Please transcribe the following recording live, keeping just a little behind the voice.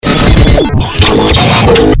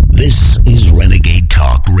This is Renegade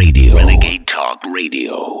Talk Radio. Renegade Talk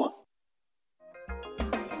Radio.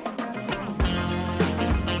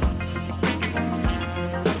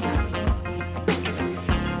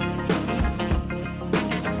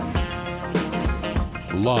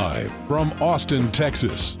 Live from Austin,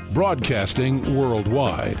 Texas, broadcasting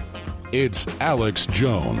worldwide, it's Alex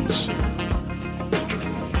Jones.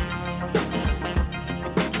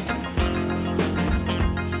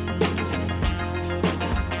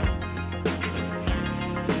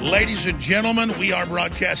 Ladies and gentlemen, we are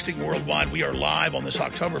broadcasting worldwide. We are live on this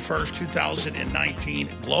October 1st, 2019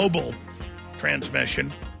 global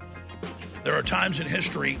transmission. There are times in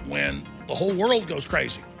history when the whole world goes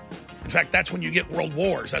crazy. In fact, that's when you get world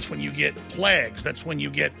wars. That's when you get plagues. That's when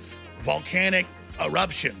you get volcanic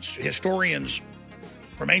eruptions. Historians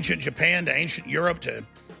from ancient Japan to ancient Europe to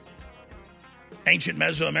ancient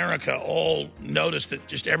Mesoamerica all notice that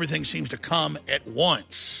just everything seems to come at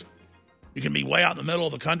once. You can be way out in the middle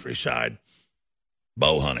of the countryside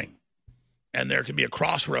bow hunting, and there could be a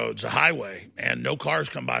crossroads, a highway, and no cars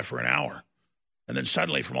come by for an hour. And then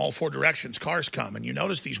suddenly from all four directions, cars come, and you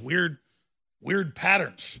notice these weird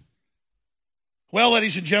patterns. Well,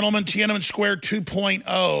 ladies and gentlemen, Tiananmen Square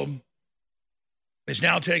 2.0 is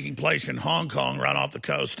now taking place in Hong Kong, right off the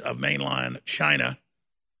coast of mainland China.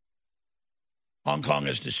 Hong Kong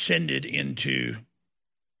has descended into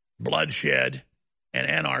bloodshed and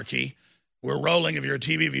anarchy. We're rolling, if you're a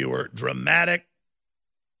TV viewer, dramatic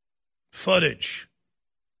footage.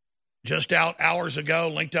 Just out hours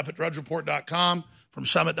ago, linked up at drudgereport.com from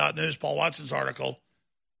summit.news, Paul Watson's article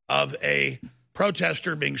of a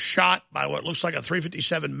protester being shot by what looks like a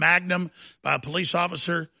 .357 Magnum by a police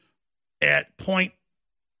officer at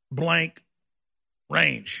point-blank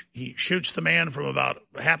range. He shoots the man from about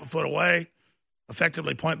half a foot away,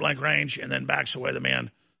 effectively point-blank range, and then backs away. The man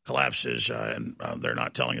collapses, and they're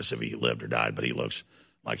not telling us if he lived or died, but he looks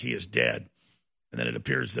like he is dead. And then it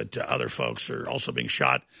appears that other folks are also being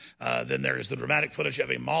shot. Then there is the dramatic footage of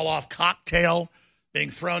a Molotov cocktail being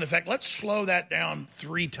thrown. In fact, let's slow that down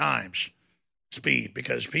 3 times speed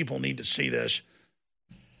because people need to see this.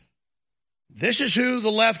 This is who the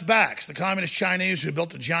left backs. The communist Chinese who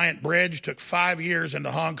built a giant bridge, took 5 years into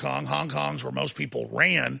Hong Kong. Hong Kong's where most people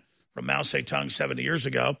ran from Mao Zedong 70 years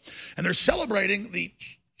ago. And they're celebrating the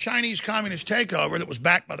Chinese communist takeover that was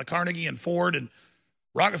backed by the Carnegie and Ford and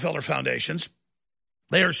Rockefeller foundations.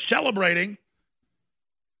 They are celebrating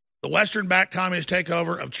the Western-backed communist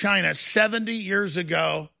takeover of China 70 years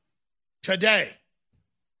ago today,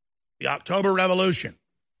 the October Revolution.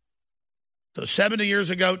 So 70 years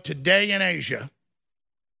ago today in Asia, I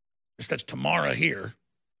guess that's tomorrow here,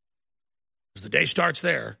 because the day starts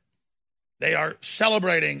there. They are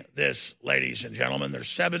celebrating this, ladies and gentlemen, their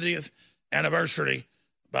 70th anniversary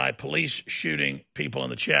by police shooting people in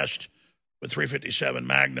the chest with .357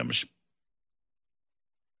 Magnums.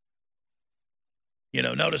 You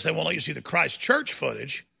know, notice they won't let you see the Christchurch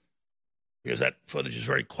footage because that footage is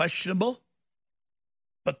very questionable.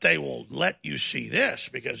 But they will let you see this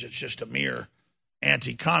because it's just a mere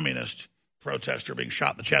anti-communist protester being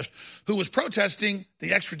shot in the chest who was protesting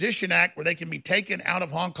the Extradition Act where they can be taken out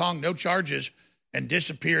of Hong Kong, no charges, and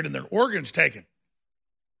disappeared and their organs taken.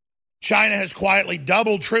 China has quietly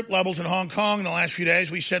doubled troop levels in Hong Kong in the last few days.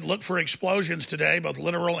 We said look for explosions today, both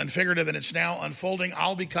literal and figurative, and it's now unfolding.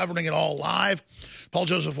 I'll be covering it all live. Paul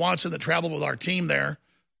Joseph Watson, that traveled with our team there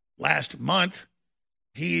last month,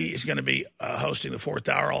 he is going to be hosting the 4th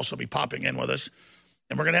hour, also be popping in with us.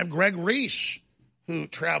 And we're going to have Greg Reese, who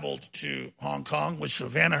traveled to Hong Kong with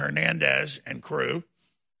Savannah Hernandez and crew.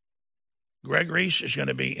 Greg Reese is going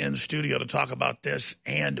to be in the studio to talk about this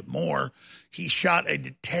and more. He shot a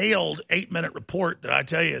detailed 8-minute report that I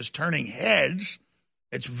tell you is turning heads.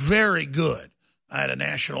 It's very good. I had a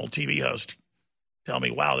national TV host tell me,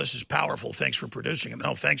 wow, this is powerful. Thanks for producing it.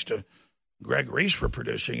 No, thanks to Greg Reese for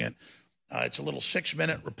producing it. It's a little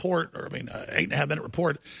 6-minute report, 8.5-minute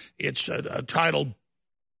report. It's titled,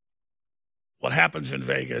 What Happens in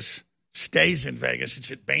Vegas Stays in Vegas. It's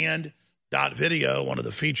at band.video, one of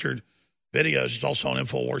the featured videos. It's also on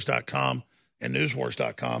Infowars.com and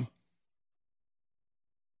Newswars.com.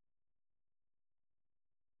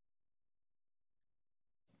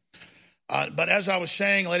 But as I was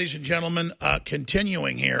saying, ladies and gentlemen,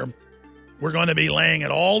 continuing here, we're going to be laying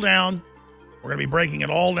it all down. We're going to be breaking it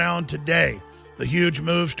all down today. The huge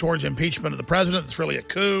moves towards impeachment of the president. It's really a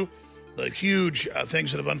coup. The huge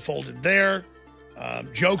things that have unfolded there.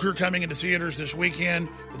 Joker coming into theaters this weekend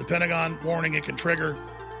with the Pentagon warning it can trigger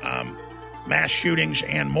mass shootings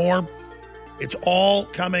and more. It's all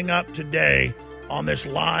coming up today on this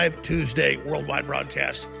live Tuesday worldwide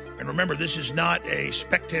broadcast. And remember, this is not a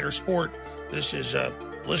spectator sport. This is a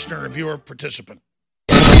listener and viewer participant.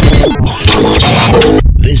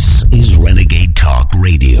 This is Renegade Talk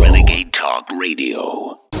Radio. Renegade Talk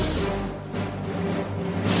Radio.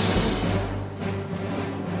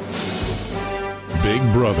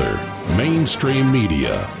 Big Brother, mainstream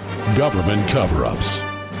media, government cover-ups.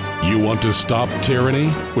 You want to stop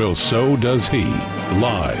tyranny? Well, so does he.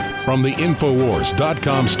 Live from the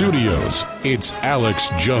Infowars.com studios, it's Alex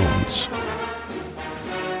Jones.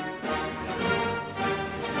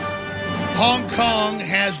 Hong Kong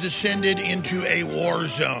has descended into a war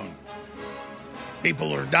zone.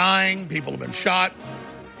 People are dying. People have been shot.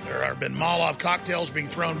 There have been Molotov cocktails being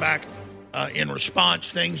thrown back in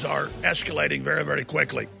response. Things are escalating very, very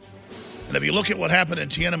quickly. And if you look at what happened in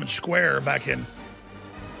Tiananmen Square back in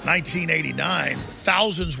 1989,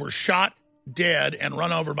 thousands were shot dead and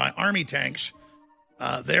run over by army tanks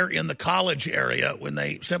there in the college area when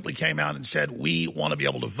they simply came out and said, we want to be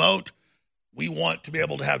able to vote. We want to be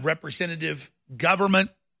able to have representative government.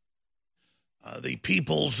 The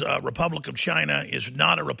People's Republic of China is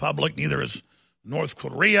not a republic, neither is North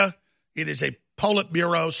Korea. It is a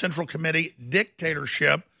Politburo Central Committee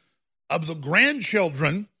dictatorship of the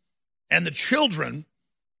grandchildren and the children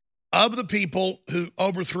of the people who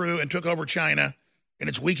overthrew and took over China in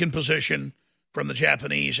its weakened position from the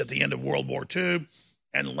Japanese at the end of World War II,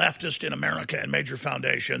 and leftist in America and major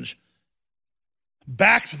foundations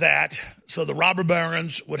backed that so the robber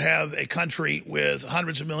barons would have a country with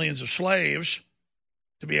hundreds of millions of slaves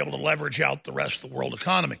to be able to leverage out the rest of the world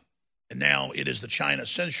economy. And now it is the China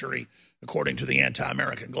century, according to the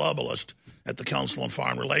anti-American globalist at the Council on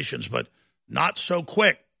Foreign Relations, but not so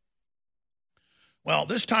quick. Well,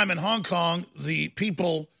 this time in Hong Kong, the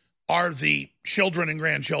people are the children and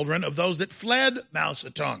grandchildren of those that fled Mao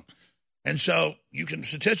Zedong. And so you can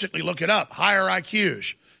statistically look it up. Higher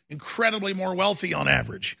IQs, incredibly more wealthy on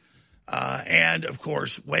average, and, of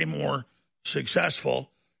course, way more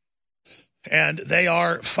successful. And they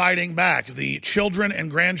are fighting back. The children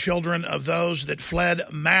and grandchildren of those that fled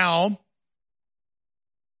Mao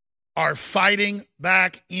are fighting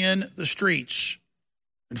back in the streets.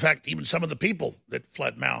 In fact, even some of the people that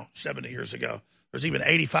fled Mao 70 years ago, there's even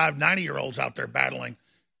 85, 90-year-olds out there battling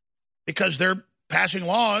because they're passing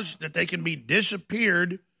laws that they can be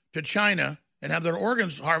disappeared to China and have their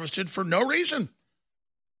organs harvested for no reason.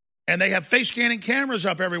 And they have face scanning cameras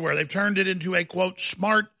up everywhere. They've turned it into a, quote,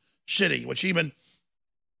 smart city, which even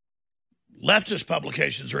leftist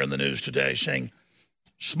publications are in the news today saying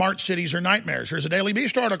smart cities are nightmares. Here's a Daily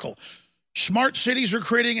Beast article. Smart cities are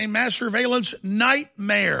creating a mass surveillance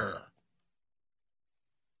nightmare.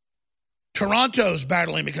 Toronto's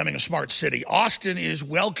battling becoming a smart city. Austin is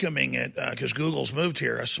welcoming it because Google's moved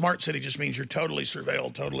here. A smart city just means you're totally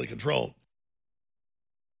surveilled, totally controlled,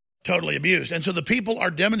 totally abused. And so the people are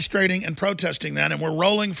demonstrating and protesting that, and we're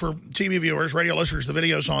rolling for TV viewers, radio listeners, the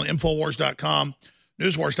videos on Infowars.com,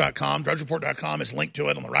 Newswars.com, DrudgeReport.com is linked to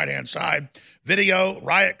it on the right-hand side. Video,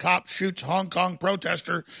 riot cop shoots Hong Kong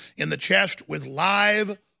protester in the chest with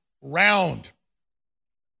live round.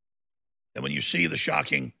 And when you see the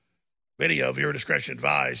shocking video, viewer discretion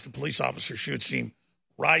advised, the police officer shoots him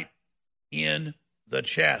right in the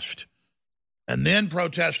chest. And then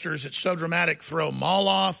protesters, it's so dramatic, throw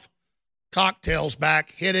Molotov cocktails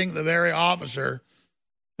back, hitting the very officer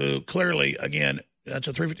who clearly, again, that's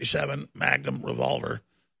a .357 Magnum revolver.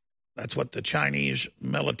 That's what the Chinese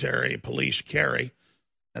military police carry.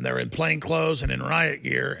 And they're in plain clothes and in riot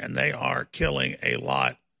gear, and they are killing a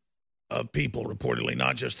lot of people, reportedly,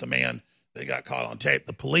 not just the man that got caught on tape.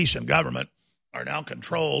 The police and government are now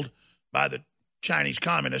controlled by the Chinese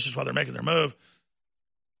communists. That's why they're making their move.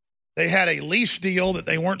 They had a lease deal that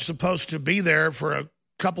they weren't supposed to be there for a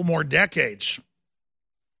couple more decades.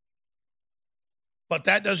 But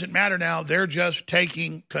that doesn't matter now. They're just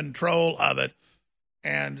taking control of it.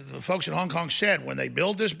 And the folks in Hong Kong said when they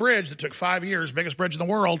build this bridge that took 5 years, biggest bridge in the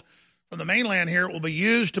world, from the mainland here, it will be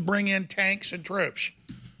used to bring in tanks and troops.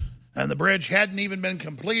 And the bridge hadn't even been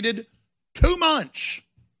completed 2 months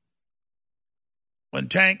when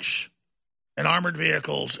tanks and armored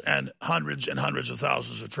vehicles and hundreds of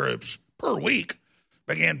thousands of troops per week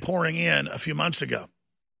began pouring in a few months ago.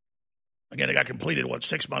 Again, it got completed,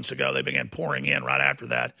 6 months ago. They began pouring in right after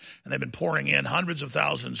that, and they've been pouring in hundreds of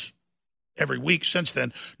thousands every week since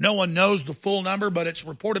then. No one knows the full number, but it's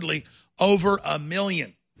reportedly over 1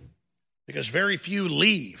 million because very few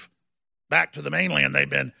leave back to the mainland. They've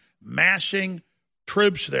been massing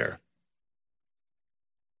troops there.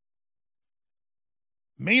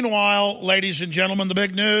 Meanwhile, ladies and gentlemen, the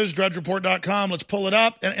big news, DrudgeReport.com, let's pull it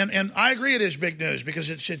up. And I agree it is big news because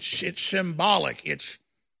it's symbolic. It's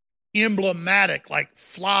emblematic, like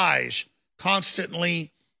flies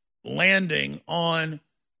constantly landing on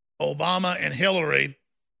Obama and Hillary.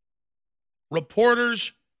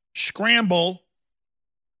 Reporters scramble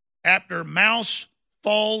after mouse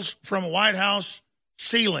falls from a White House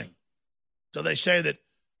ceiling. So they say that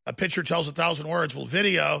a picture tells 1,000 words. Well,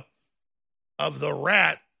 video of the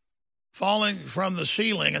rat falling from the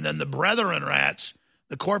ceiling, and then the brethren rats,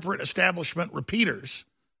 the corporate establishment repeaters.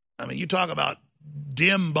 I mean, you talk about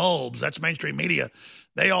dim bulbs. That's mainstream media.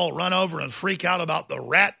 They all run over and freak out about the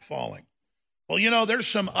rat falling. Well, you know, there's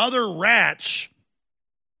some other rats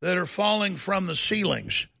that are falling from the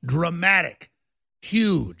ceilings. Dramatic,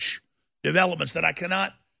 huge developments that I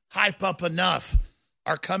cannot hype up enough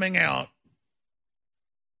are coming out.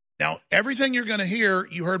 Now, everything you're going to hear,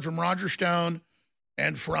 you heard from Roger Stone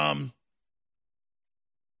and from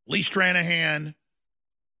Lee Stranahan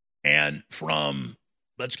and from,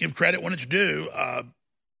 let's give credit when it's due,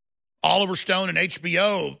 Oliver Stone and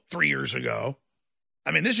HBO 3 years ago.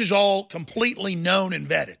 I mean, this is all completely known and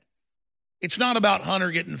vetted. It's not about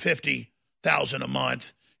Hunter getting $50,000 a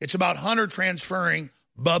month. It's about Hunter transferring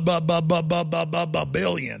billions.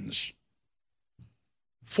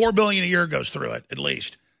 $4 billion a year goes through it, at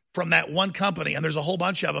least, from that one company, and there's a whole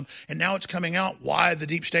bunch of them. And now it's coming out why the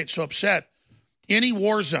deep state's so upset. Any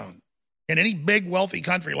war zone in any big wealthy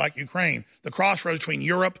country like Ukraine, the crossroads between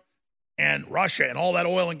Europe and Russia and all that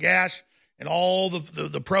oil and gas and all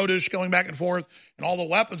the produce going back and forth and all the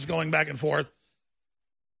weapons going back and forth,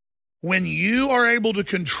 when you are able to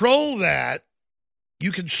control that,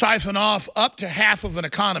 you can siphon off up to half of an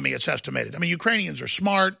economy, it's estimated. I mean, Ukrainians are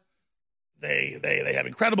smart. They have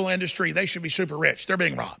incredible industry. They should be super rich. They're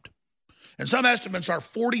being robbed. And some estimates are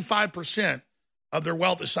 45% of their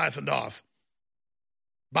wealth is siphoned off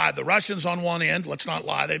by the Russians on one end. Let's not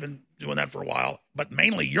lie. They've been doing that for a while. But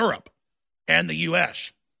mainly Europe and the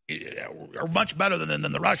U.S. are much better than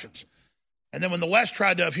the Russians. And then when the West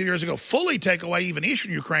tried to, a few years ago, fully take away even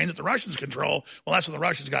eastern Ukraine that the Russians control, well, that's when the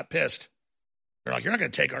Russians got pissed. They're like, you're not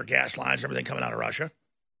going to take our gas lines, everything coming out of Russia.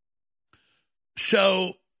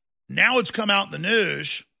 So now it's come out in the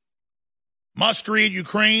news. Must read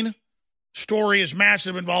Ukraine. Story is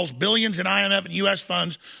massive, involves billions in IMF and U.S.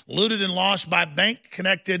 funds looted and lost by bank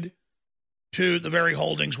connected to the very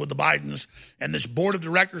holdings with the Bidens and this board of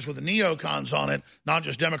directors with the neocons on it, not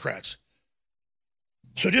just Democrats.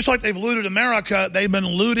 So just like they've looted America, they've been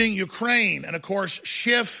looting Ukraine. And, of course,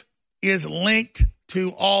 Schiff is linked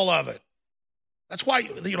to all of it. That's why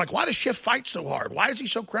you're like, why does Schiff fight so hard? Why is he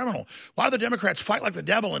so criminal? Why do the Democrats fight like the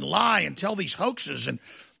devil and lie and tell these hoaxes? And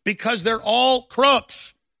because they're all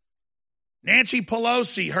crooks. Nancy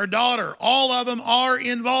Pelosi, her daughter, all of them are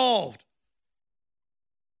involved.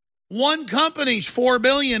 One company's $4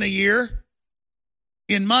 billion a year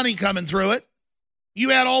in money coming through it.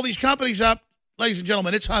 You add all these companies up, ladies and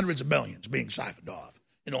gentlemen, it's hundreds of billions being siphoned off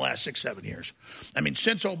in the last 6-7 years. I mean,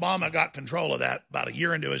 since Obama got control of that about a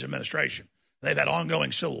year into his administration, they've had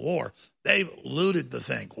ongoing civil war. They've looted the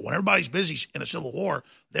thing. When everybody's busy in a civil war,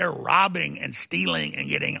 they're robbing and stealing and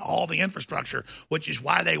getting all the infrastructure, which is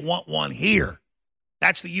why they want one here.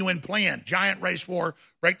 That's the UN plan. Giant race war,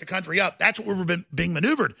 break the country up. That's what we're being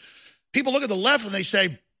maneuvered. People look at the left and they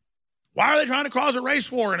say, why are they trying to cause a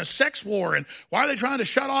race war and a sex war? And why are they trying to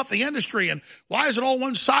shut off the industry? And why is it all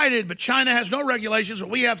one-sided? But China has no regulations, but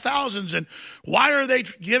we have thousands. And why are they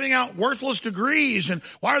giving out worthless degrees? And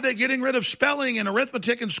why are they getting rid of spelling and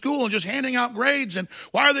arithmetic in school and just handing out grades? And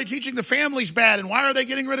why are they teaching the families bad? And why are they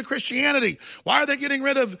getting rid of Christianity? Why are they getting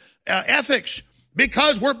rid of ethics?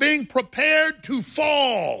 Because we're being prepared to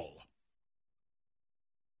fall.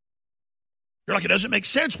 You're like, it doesn't make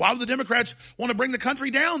sense. Why would the Democrats want to bring the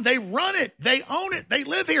country down? They run it. They own it. They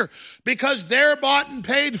live here because they're bought and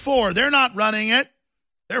paid for. They're not running it.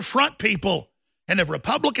 They're front people. And if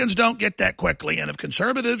Republicans don't get that quickly, and if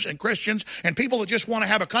conservatives and Christians and people that just want to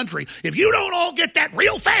have a country, if you don't all get that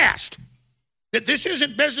real fast, that this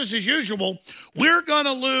isn't business as usual, we're going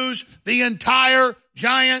to lose the entire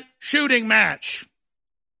giant shooting match.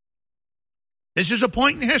 This is a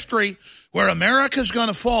point in history where America's going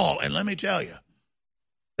to fall. And let me tell you,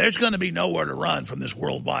 there's going to be nowhere to run from this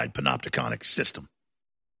worldwide panopticonic system.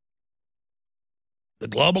 The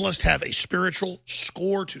globalists have a spiritual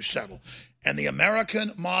score to settle. And the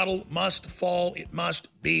American model must fall. It must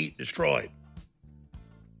be destroyed.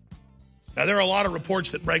 Now, there are a lot of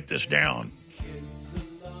reports that break this down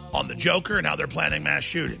on the Joker and how they're planning mass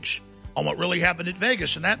shootings, on what really happened at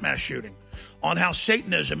Vegas in that mass shooting, on how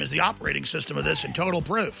Satanism is the operating system of this in total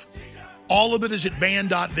proof. All of it is at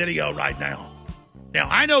band.video right now. Now,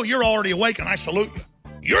 I know you're already awake, and I salute you.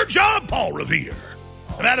 Your job, Paul Revere.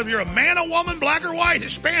 no matter if you're a man, a woman, black or white,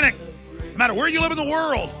 Hispanic, no matter where you live in the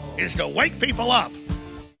world, is to wake people up.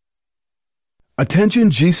 Attention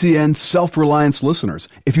GCN Self-Reliance listeners.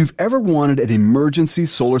 If you've ever wanted an emergency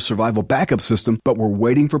solar survival backup system but were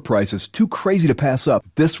waiting for prices too crazy to pass up,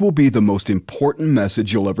 this will be the most important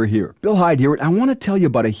message you'll ever hear. Bill Hyde here, and I want to tell you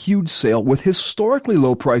about a huge sale with historically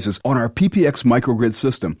low prices on our PPX microgrid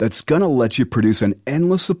system that's going to let you produce an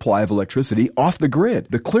endless supply of electricity off the grid.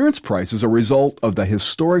 The clearance price is a result of the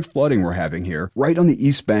historic flooding we're having here right on the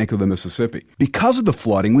east bank of the Mississippi. Because of the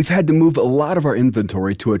flooding, we've had to move a lot of our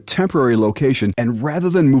inventory to a temporary location, and rather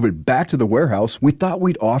than move it back to the warehouse, we thought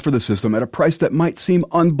we'd offer the system at a price that might seem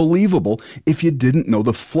unbelievable if you didn't know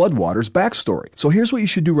the floodwaters backstory. So here's what you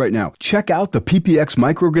should do right now. Check out the PPX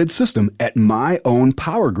microgrid system at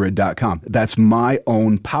myownpowergrid.com. That's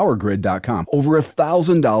myownpowergrid.com. Over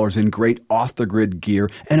 $1,000 in great off-the-grid gear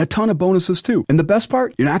and a ton of bonuses too. And the best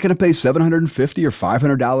part, you're not going to pay $750 or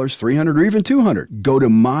 $500, $300, or even $200. Go to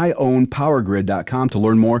myownpowergrid.com to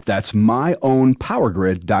learn more. That's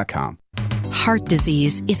myownpowergrid.com. Heart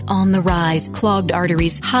disease is on the rise. Clogged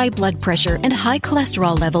arteries, high blood pressure, and high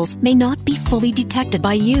cholesterol levels may not be fully detected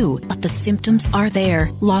by you, but the symptoms are there.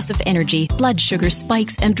 Loss of energy, blood sugar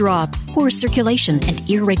spikes and drops, poor circulation, and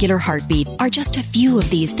irregular heartbeat are just a few of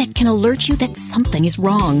these that can alert you that something is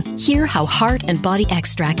wrong. Hear how Heart and Body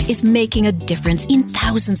Extract is making a difference in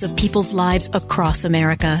thousands of people's lives across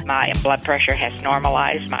America. My blood pressure has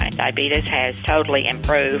normalized. My diabetes has totally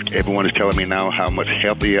improved. Everyone is telling me now how much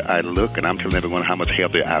healthier I look, and I'm telling everyone how much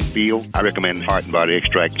healthier I feel. I recommend Heart and Body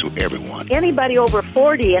Extract to everyone. Anybody over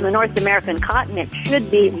 40 in the North American continent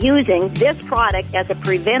should be using this product as a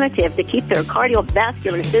preventative to keep their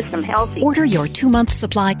cardiovascular system healthy. Order your 2-month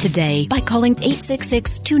supply today by calling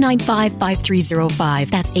 866-295-5305.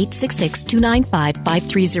 That's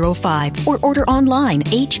 866-295-5305. Or order online,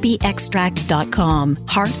 hbextract.com.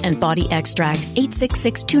 Heart and Body Extract,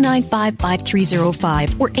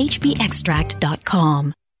 866-295-5305 or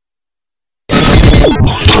hbextract.com.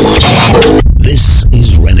 This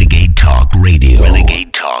is Renegade Talk Radio.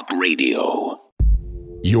 Renegade Talk Radio.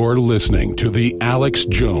 You're listening to The Alex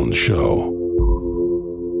Jones Show.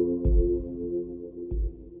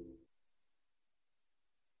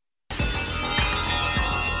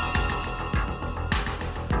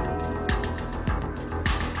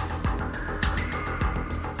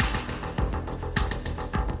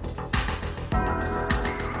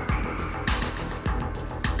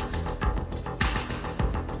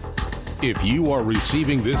 If you are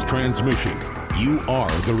receiving this transmission, you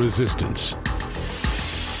are the Resistance.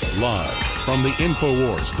 Live from the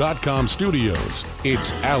Infowars.com studios,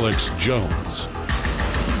 it's Alex Jones.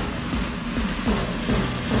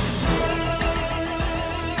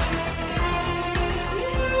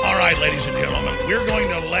 All right, ladies and gentlemen, we're going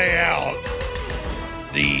to lay out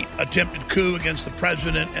the attempted coup against the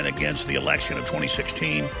president and against the election of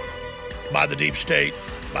 2016 by the deep state,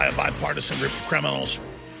 by a bipartisan group of criminals,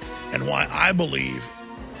 and why I believe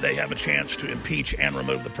they have a chance to impeach and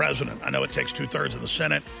remove the president. I know it takes 2/3 of the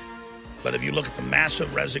Senate, but if you look at the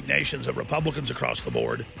massive resignations of Republicans across the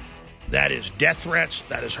board, that is death threats,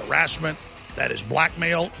 that is harassment, that is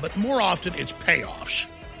blackmail, but more often it's payoffs.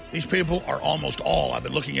 These people are almost all, I've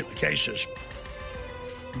been looking at the cases,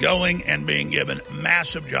 going and being given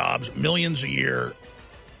massive jobs, millions a year,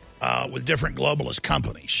 with different globalist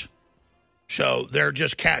companies. So they're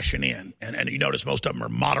just cashing in. And you notice most of them are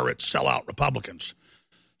moderate sellout Republicans.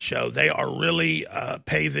 So they are really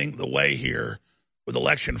paving the way here with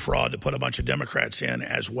election fraud to put a bunch of Democrats in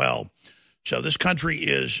as well. So this country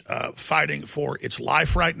is fighting for its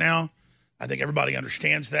life right now. I think everybody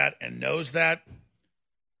understands that and knows that.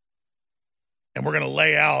 And we're going to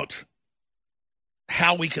lay out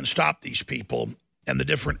how we can stop these people and the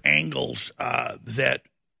different angles that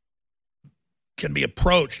can be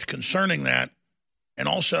approached concerning that, and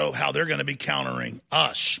also how they're going to be countering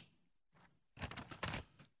us.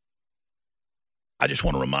 I just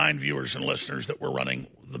want to remind viewers and listeners that we're running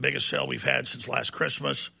the biggest sale we've had since last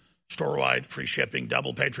Christmas. Store-wide, free shipping,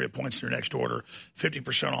 double Patriot points in your next order,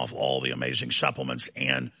 50% off all the amazing supplements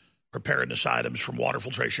and preparedness items from water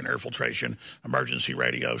filtration, air filtration, emergency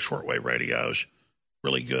radios, shortwave radios,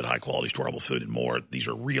 really good, high-quality, storable food, and more. These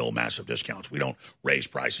are real massive discounts. We don't raise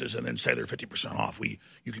prices and then say they're 50% off. You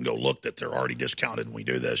can go look that they're already discounted when we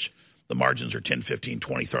do this. The margins are 10, 15,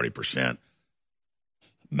 20, 30%.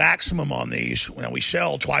 Maximum on these. We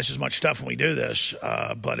sell twice as much stuff when we do this,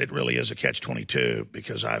 but it really is a catch-22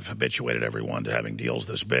 because I've habituated everyone to having deals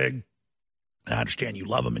this big. And I understand you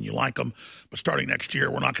love them and you like them, but starting next year,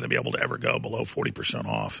 we're not going to be able to ever go below 40%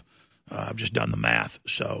 off. I've just done the math.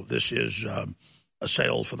 So this is a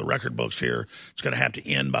sale for the record books here. It's going to have to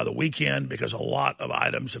end by the weekend because a lot of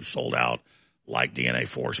items have sold out, like DNA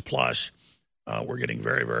Force Plus. We're getting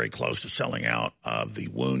very, very close to selling out of the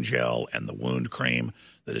wound gel and the wound cream.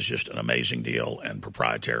 That is just an amazing deal and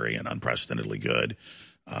proprietary and unprecedentedly good.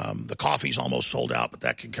 The coffee's almost sold out, but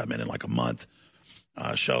that can come in like a month.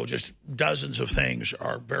 So just dozens of things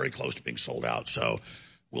are very close to being sold out. So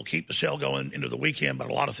we'll keep the sale going into the weekend, but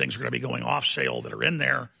a lot of things are going to be going off sale that are in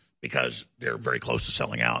there because they're very close to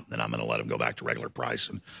selling out. Then I'm going to let them go back to regular price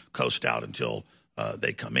and coast out until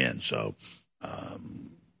they come in. So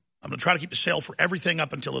I'm going to try to keep the sale for everything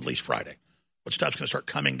up until at least Friday. But stuff's going to start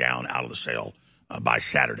coming down out of the sale by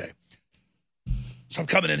Saturday. So I'm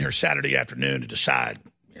coming in here Saturday afternoon to decide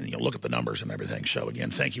and look at the numbers and everything. So, again,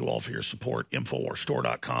 thank you all for your support.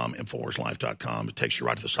 InfoWarsStore.com, InfoWarsLife.com. It takes you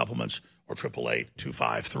right to the supplements or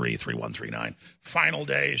 888-253-3139. Final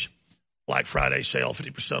days, Black Friday sale,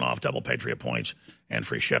 50% off, double Patriot points, and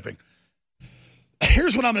free shipping.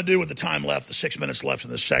 Here's what I'm going to do with the time left, the 6 minutes left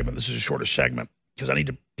in this segment. This is a shorter segment because I need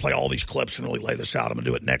to play all these clips and really lay this out. I'm going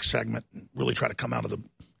to do it next segment and really try to come out of the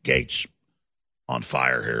gates on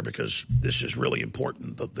fire here because this is really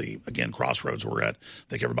important. Again, crossroads we're at. I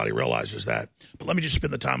think everybody realizes that. But let me just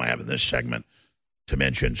spend the time I have in this segment to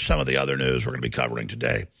mention some of the other news we're going to be covering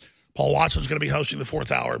today. Paul Watson's going to be hosting the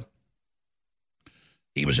 4th hour.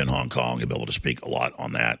 He was in Hong Kong. He'll be able to speak a lot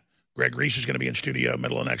on that. Greg Reese is going to be in studio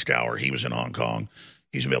middle of next hour. He was in Hong Kong.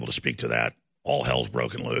 He's going to be able to speak to that. All hell's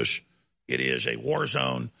broken loose. It is a war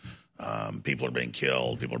zone. People are being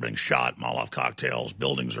killed. People are being shot. Molotov cocktails.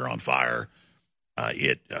 Buildings are on fire.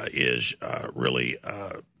 It is really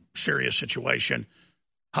a serious situation.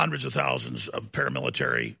 Hundreds of thousands of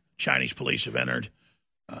paramilitary Chinese police have entered.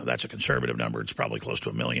 That's a conservative number. It's probably close to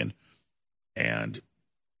 1 million. And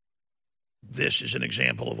this is an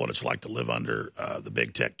example of what it's like to live under the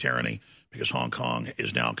big tech tyranny because Hong Kong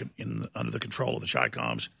is now under the control of the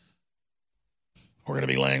Chi-Coms. We're going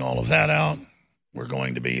to be laying all of that out. We're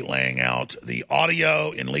going to be laying out the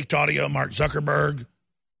audio, in leaked audio, Mark Zuckerberg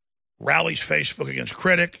rallies Facebook against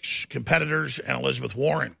critics, competitors, and Elizabeth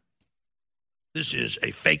Warren. This is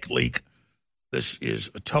a fake leak. This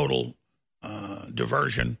is a total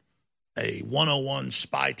diversion, a 101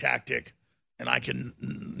 spy tactic, and I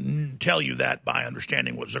can tell you that by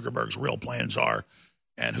understanding what Zuckerberg's real plans are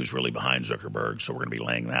and who's really behind Zuckerberg. So we're going to be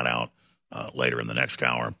laying that out later in the next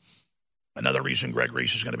hour. Another reason Greg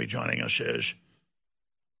Reese is going to be joining us is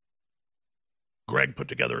Greg put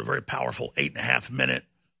together a very powerful 8.5-minute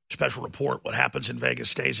special report. What happens in Vegas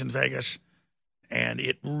stays in Vegas. And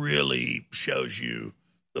it really shows you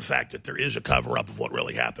the fact that there is a cover-up of what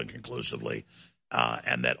really happened conclusively,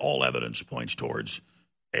 and that all evidence points towards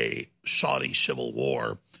a Saudi civil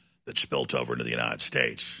war that spilt over into the United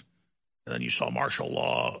States. And then you saw martial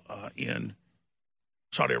law in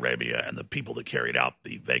Saudi Arabia, and the people that carried out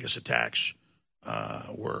the Vegas attacks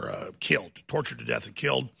were killed, tortured to death and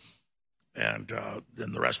killed. And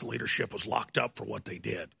then the rest of the leadership was locked up for what they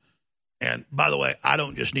did. And by the way, I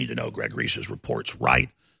don't just need to know Greg Reese's reports right.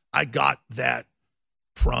 I got that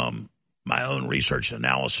from my own research and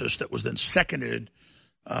analysis that was then seconded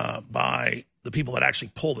by the people that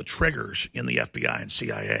actually pull the triggers in the FBI and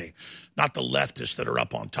CIA. Not the leftists that are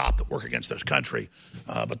up on top that work against this country,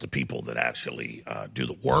 but the people that actually do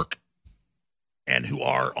the work and who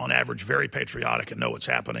are, on average, very patriotic and know what's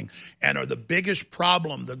happening and are the biggest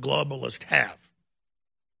problem the globalists have.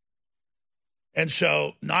 And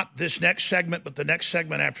so not this next segment, but the next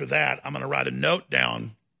segment after that, I'm going to write a note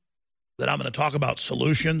down that I'm going to talk about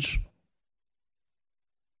solutions.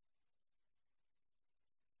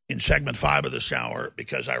 In segment 5 of this hour,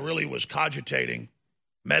 because I really was cogitating,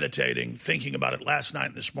 meditating, thinking about it last night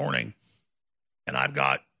and this morning, and I've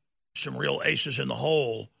got some real aces in the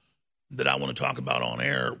hole that I want to talk about on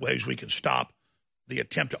air, ways we can stop the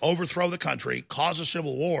attempt to overthrow the country, cause a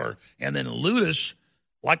civil war, and then loot us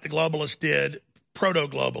like the globalists did,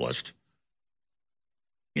 proto-globalist,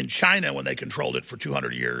 in China when they controlled it for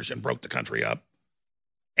 200 years and broke the country up,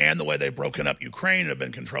 and the way they've broken up Ukraine and have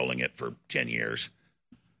been controlling it for 10 years,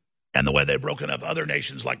 and the way they've broken up other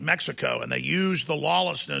nations like Mexico, and they use the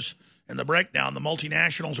lawlessness and the breakdown. The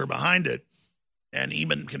multinationals are behind it, and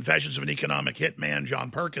even Confessions of an Economic Hitman,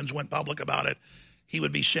 John Perkins, went public about it. He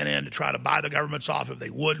would be sent in to try to buy the governments off. If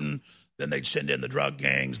they wouldn't, then they'd send in the drug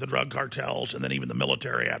gangs, the drug cartels, and then even the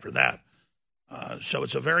military after that. So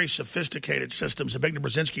it's a very sophisticated system. Zbigniew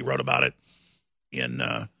Brzezinski wrote about it in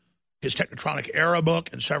his Technotronic Era book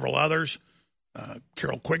and several others.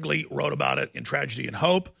 Carol Quigley wrote about it in Tragedy and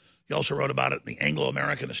Hope. He also wrote about it in the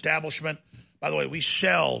Anglo-American Establishment. By the way, we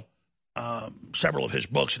sell several of his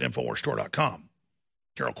books at InfoWarsStore.com.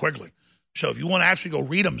 Carol Quigley. So if you want to actually go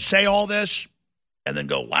read them say all this and then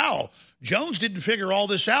go, wow, Jones didn't figure all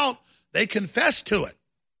this out, they confess to it.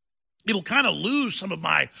 It'll kind of lose some of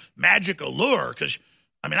my magic allure because,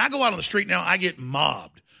 I mean, I go out on the street now, I get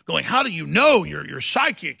mobbed. Going, how do you know you're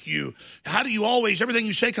psychic? How do you always, everything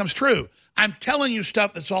you say comes true? I'm telling you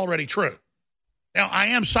stuff that's already true. Now, I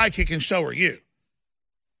am psychic and so are you.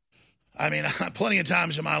 I mean, plenty of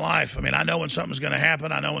times in my life, I mean, I know when something's going to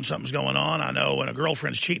happen. I know when something's going on. I know when a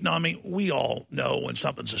girlfriend's cheating on me. We all know when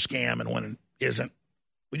something's a scam and when it isn't.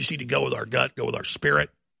 We just need to go with our gut, go with our spirit.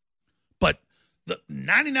 But the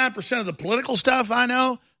 99% of the political stuff I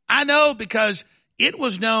know because it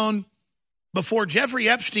was known before Jeffrey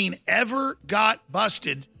Epstein ever got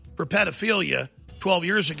busted for pedophilia 12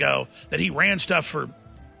 years ago that he ran stuff for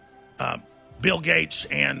Bill Gates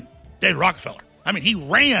and David Rockefeller. I mean, he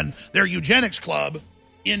ran their eugenics club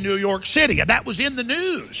in New York City, and that was in the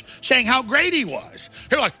news, saying how great he was.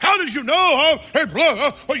 They're like, how did you know?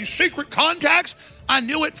 Are you secret contacts? I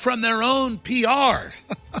knew it from their own PRs.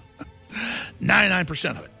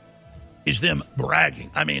 99% of it is them bragging.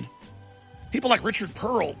 I mean, people like Richard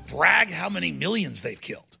Pearl brag how many millions they've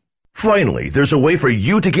killed. Finally, there's a way for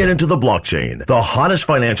you to get into the blockchain, the hottest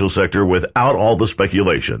financial sector without all the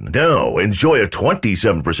speculation. Now, enjoy a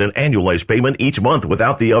 27% annualized payment each month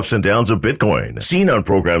without the ups and downs of Bitcoin. Seen on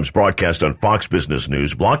programs broadcast on Fox Business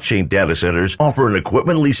News, blockchain data centers offer an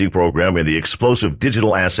equipment leasing program in the explosive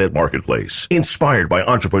digital asset marketplace. Inspired by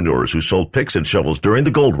entrepreneurs who sold picks and shovels during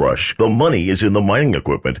the gold rush, the money is in the mining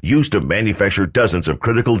equipment used to manufacture dozens of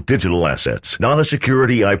critical digital assets. Not a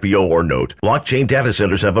security IPO or note. Blockchain data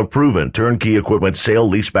centers have a proven turnkey equipment sale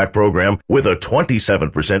leaseback program with a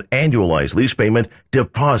 27% annualized lease payment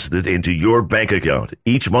deposited into your bank account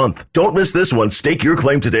each month. Don't miss this one. Stake your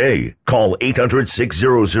claim today. Call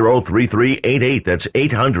 800-600-3388. That's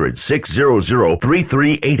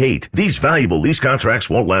 800-600-3388. These valuable lease contracts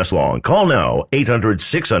won't last long. Call now.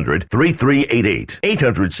 800-600-3388.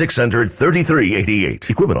 800-600-3388.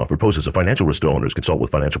 Equipment offer poses a financial risk to owners. Consult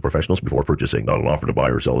with financial professionals before purchasing. Not an offer to buy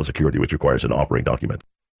or sell a security which requires an offering document.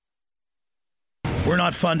 We're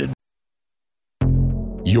not funded.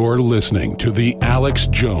 You're listening to The Alex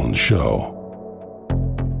Jones Show.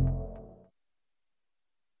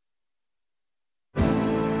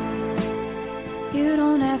 You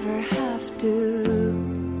don't ever have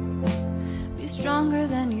to be stronger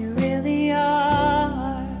than you really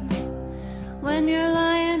are. When you're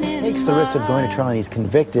lying in takes the risk of going to trial and he's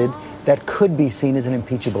convicted, that could be seen as an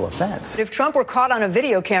impeachable offense. If Trump were caught on a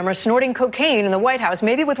video camera snorting cocaine in the White House,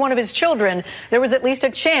 maybe with one of his children, there was at least a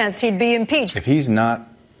chance he'd be impeached. If he's not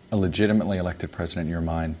a legitimately elected president in your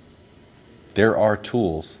mind, there are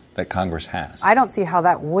tools that Congress has. I don't see how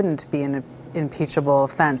that wouldn't be an impeachable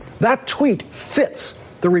offense. That tweet fits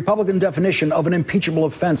the Republican definition of an impeachable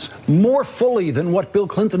offense more fully than what Bill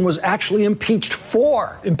Clinton was actually impeached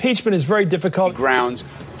for. Impeachment is very difficult. Grounds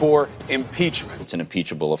for impeachment. It's an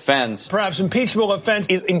impeachable offense. Perhaps impeachable offense.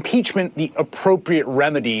 Is impeachment the appropriate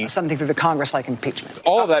remedy? Something through the Congress like impeachment.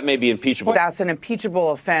 All of that may be impeachable. That's an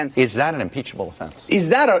impeachable offense. Is that an impeachable offense? Is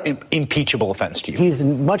that an impeachable offense to you? He's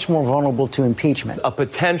much more vulnerable to impeachment. A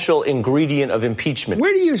potential ingredient of impeachment.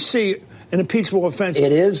 Where do you see an impeachable offense?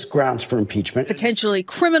 It is grounds for impeachment. Potentially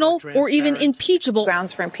criminal or even impeachable.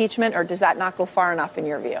 Grounds for impeachment, or does that not go far enough in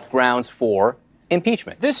your view? Grounds for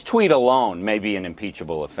impeachment. This tweet alone may be an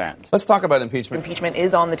impeachable offense. Let's talk about impeachment. Impeachment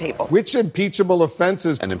is on the table. Which impeachable offense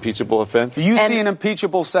is an impeachable offense? Do you see an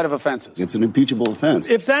impeachable set of offenses? It's an impeachable offense.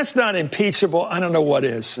 If that's not impeachable, I don't know what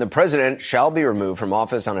is. The president shall be removed from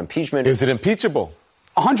office on impeachment. Is it impeachable?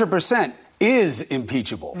 100% is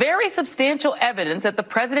impeachable. Very substantial evidence that the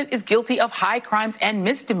president is guilty of high crimes and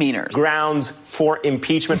misdemeanors. Grounds for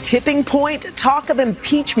impeachment. Tipping point. Talk of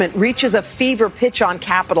impeachment reaches a fever pitch on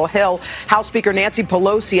Capitol Hill. House Speaker Nancy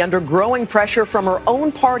Pelosi under growing pressure from her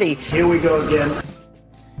own party. Here we go again.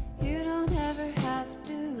 You don't ever have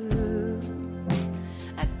to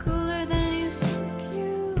act cooler than you think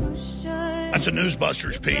you should. That's a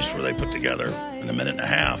Newsbusters piece where they put together in a minute and a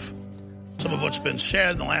half some of what's been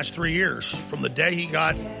said in the last 3 years from the day he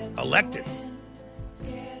got elected.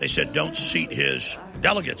 They said don't seat his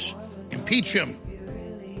delegates, impeach him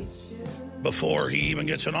before he even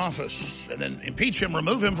gets in office, and then impeach him,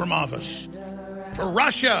 remove him from office. For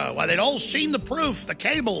Russia, why they'd all seen the proof, the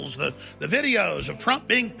cables, the videos of Trump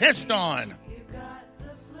being pissed on.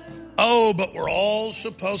 Oh, but we're all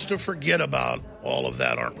supposed to forget about all of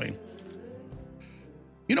that, aren't we?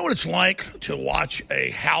 You know what it's like to watch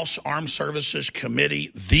a House Armed Services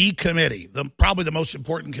Committee, probably the most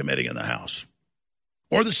important committee in the House,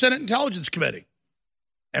 or the Senate Intelligence Committee,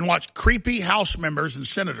 and watch creepy House members and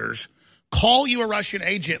senators call you a Russian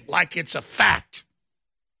agent like it's a fact.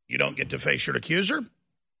 You don't get to face your accuser.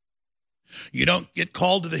 You don't get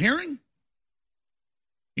called to the hearing.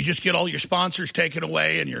 You just get all your sponsors taken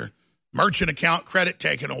away and your merchant account credit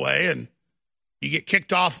taken away, and you get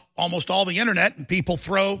kicked off almost all the internet, and people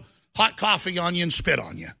throw hot coffee on you and spit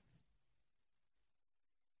on you.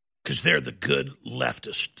 Because they're the good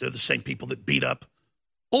leftists. They're the same people that beat up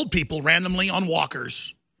old people randomly on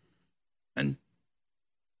walkers and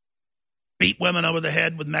beat women over the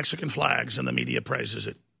head with Mexican flags, and the media praises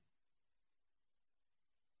it.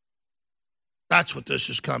 That's what this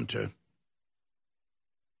has come to.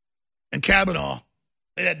 And Kavanaugh,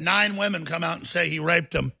 they had 9 women come out and say he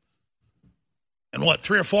raped them. And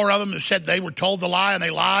 3 or 4 of them have said they were told the lie and they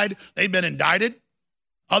lied. They've been indicted.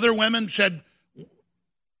 Other women said,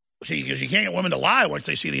 see, because you can't get women to lie once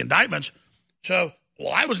they see the indictments. So,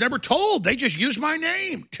 well, I was never told. They just used my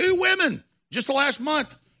name. 2 women, just the last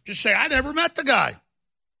month, just say, I never met the guy.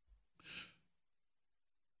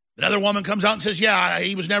 Another woman comes out and says, yeah,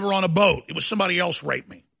 he was never on a boat. It was somebody else raped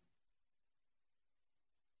me.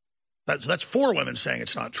 That's 4 women saying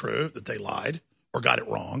it's not true, that they lied or got it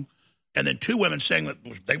wrong. And then 2 women saying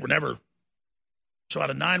that they were never. So out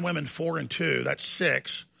of 9 women, 4 and 2, that's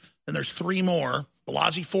 6. And there's 3 more.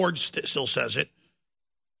 Blasey Ford still says it.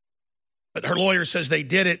 But her lawyer says they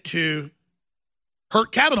did it to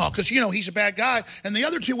hurt Kavanaugh because, he's a bad guy. And the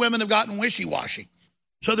other 2 women have gotten wishy-washy.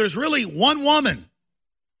 So there's really 1 woman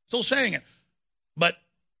still saying it. But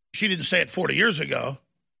she didn't say it 40 years ago.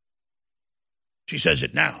 She says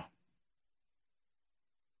it now.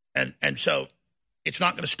 And so it's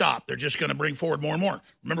not going to stop. They're just going to bring forward more and more.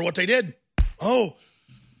 Remember what they did? Oh,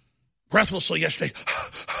 breathlessly yesterday.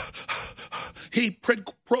 He quid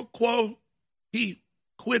pro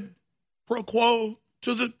quo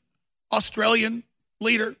to the Australian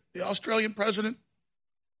leader, the Australian president.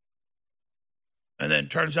 And then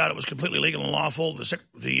turns out it was completely legal and lawful.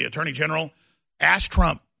 The attorney general asked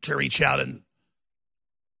Trump to reach out, and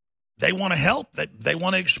they want to help. They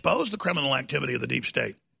want to expose the criminal activity of the deep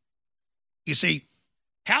state. You see,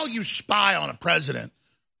 how you spy on a president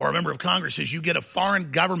or a member of Congress is you get a foreign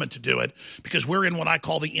government to do it, because we're in what I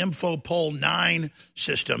call the Infopol 9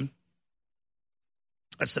 system.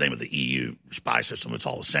 That's the name of the EU spy system. It's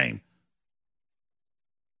all the same.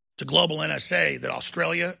 It's a global NSA that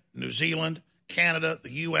Australia, New Zealand, Canada,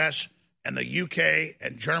 the U.S., and the UK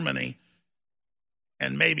and Germany,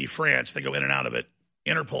 and maybe France, they go in and out of it.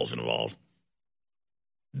 Interpol's involved.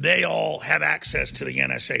 They all have access to the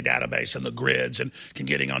NSA database and the grids and can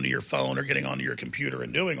getting onto your phone or getting onto your computer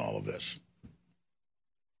and doing all of this.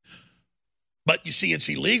 But you see, it's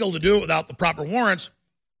illegal to do it without the proper warrants.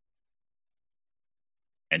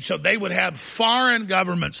 And so they would have foreign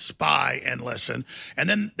governments spy and listen, and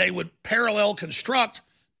then they would parallel construct,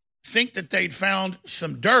 think that they'd found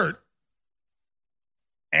some dirt,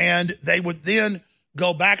 and they would then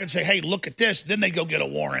go back and say, hey, look at this. Then they'd go get a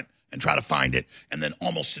warrant and try to find it. And then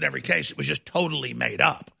almost in every case, it was just totally made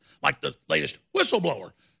up, like the latest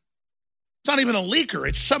whistleblower. It's not even a leaker.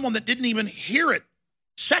 It's someone that didn't even hear it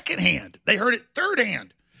secondhand. They heard it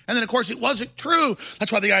thirdhand. And then, of course, it wasn't true.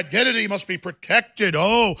 That's why the identity must be protected.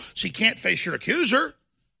 Oh, so you can't face your accuser.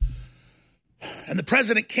 And the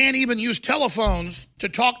president can't even use telephones to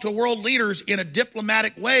talk to world leaders in a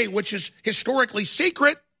diplomatic way, which is historically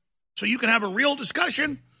secret, so you can have a real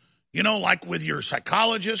discussion, like with your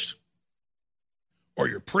psychologist or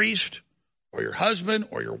your priest or your husband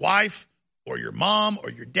or your wife or your mom or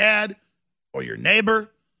your dad or your neighbor.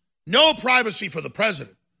 No privacy for the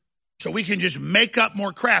president. So we can just make up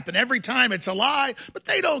more crap. And every time it's a lie, but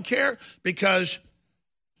they don't care, because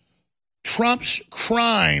Trump's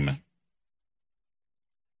crime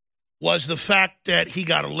was the fact that he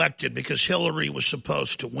got elected because Hillary was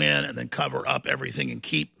supposed to win and then cover up everything and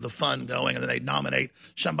keep the fun going. And then they'd nominate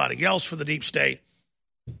somebody else for the deep state.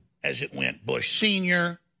 As it went, Bush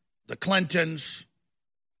Sr., the Clintons.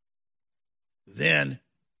 Then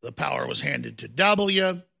the power was handed to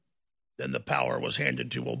W. Then the power was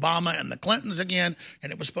handed to Obama and the Clintons again.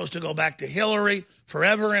 And it was supposed to go back to Hillary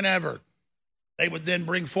forever and ever. They would then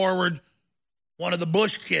bring forward one of the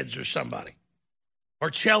Bush kids or somebody. Or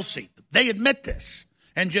Chelsea. They admit this.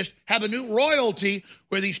 And just have a new royalty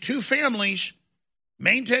where these 2 families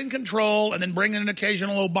maintain control and then bring in an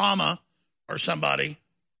occasional Obama or somebody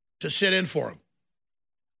to sit in for them.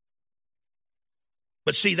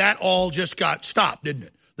 But see, that all just got stopped, didn't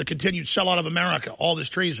it? The continued sellout of America, all this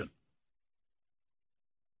treason.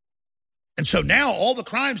 And so now all the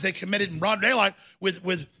crimes they committed in broad daylight with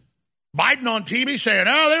Biden on TV saying,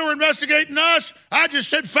 oh, they were investigating us. I just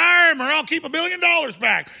said fire him or I'll keep $1 billion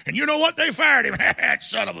back. And you know what? They fired him. That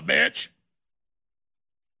son of a bitch.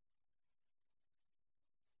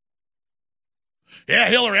 Yeah,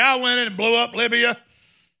 Hillary, I went in and blew up Libya.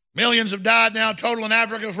 Millions have died now, total in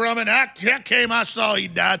Africa from it. I came, I saw he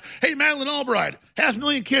died. Hey, Madeleine Albright,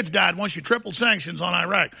 500,000 kids died once you tripled sanctions on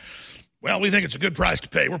Iraq. Well, we think it's a good price to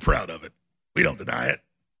pay. We're proud of it. We don't deny it.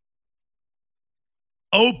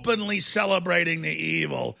 Openly celebrating the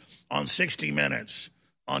evil on 60 Minutes,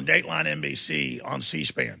 on Dateline NBC, on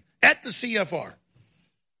C-SPAN, at the CFR.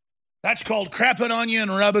 That's called crapping on you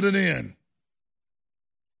and rubbing it in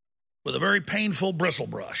with a very painful bristle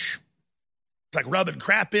brush. It's like rubbing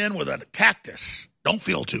crap in with a cactus. Don't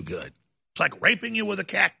feel too good. It's like raping you with a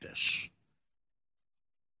cactus.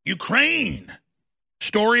 Ukraine.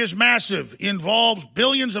 Story is massive. Involves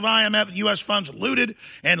billions of IMF and U.S. funds looted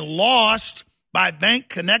and lost by bank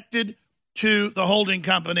connected to the holding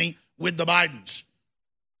company with the Bidens.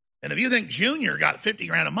 And if you think Junior got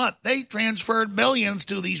 $50,000 a month, they transferred billions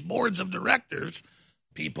to these boards of directors.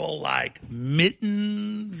 People like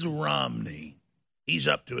Mittens Romney. He's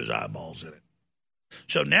up to his eyeballs in it.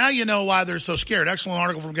 So now you know why they're so scared. Excellent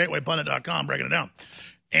article from GatewayPundit.com breaking it down.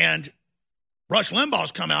 And Rush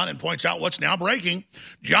Limbaugh's come out and points out what's now breaking.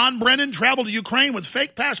 John Brennan traveled to Ukraine with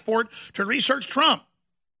fake passport to research Trump.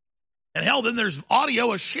 And hell, then there's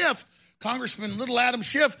audio of Schiff, Congressman Little Adam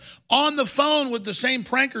Schiff, on the phone with the same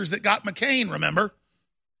prankers that got McCain, remember?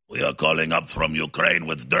 We are calling up from Ukraine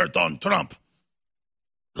with dirt on Trump.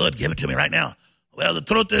 Good, give it to me right now. Well, the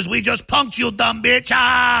truth is we just punked you, dumb bitch.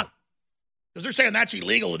 Because they're saying that's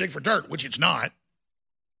illegal to dig for dirt, which it's not.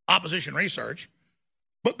 Opposition research.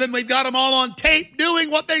 But then we've got them all on tape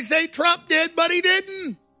doing what they say Trump did, but he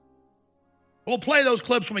didn't. We'll play those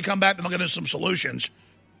clips when we come back and we'll get into some solutions.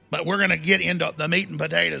 But we're going to get into the meat and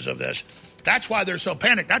potatoes of this. That's why they're so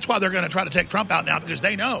panicked. That's why they're going to try to take Trump out now, because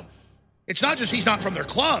they know. It's not just he's not from their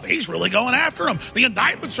club. He's really going after them. The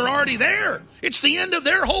indictments are already there. It's the end of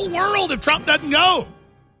their whole world if Trump doesn't go.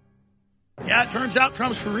 Yeah, it turns out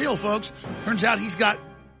Trump's for real, folks. Turns out he's got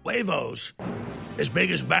huevos as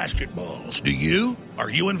big as basketballs. Do you? Are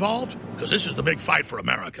you involved? Because this is the big fight for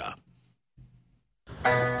America.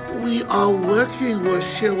 We are working with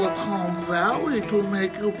Silicon Valley to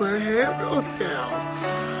make you behave yourself.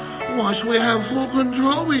 Once we have full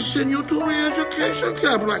control, we send you to re-education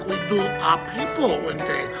camp like we do our people when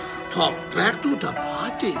they talk back to the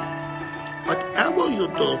party. Whatever you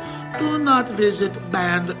do not visit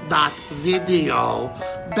Band.video.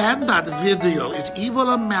 Band.video is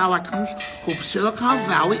evil Americans whom Silicon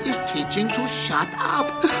Valley is teaching to shut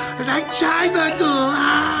up, like China do.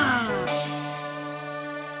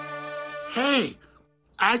 Hey,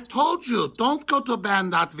 I told you, don't go to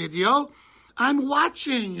Band.video. I'm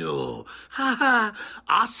watching you.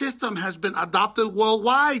 Our system has been adopted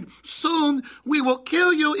worldwide. Soon, we will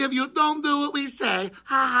kill you if you don't do what we say.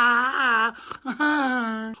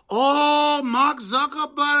 Oh, Mark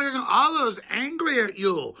Zuckerberg and others angry at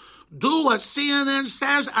you. Do what CNN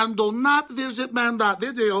says and do not visit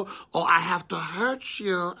Band.video or I have to hurt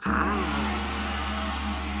you.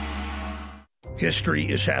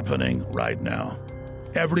 History is happening right now.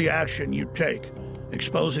 Every action you take,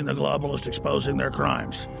 exposing the globalists, exposing their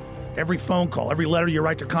crimes. Every phone call, every letter you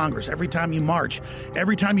write to Congress, every time you march,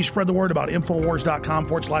 every time you spread the word about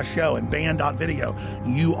Infowars.com/show and Band.video,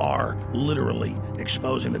 you are literally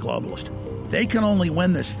exposing the globalist. They can only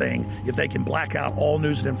win this thing if they can black out all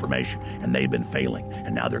news and information, and they've been failing,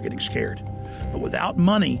 and now they're getting scared. But without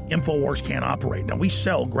money, InfoWars can't operate. Now, we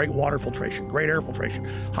sell great water filtration, great air filtration,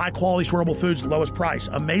 high-quality storable foods, lowest price,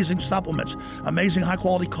 amazing supplements, amazing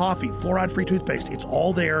high-quality coffee, fluoride-free toothpaste. It's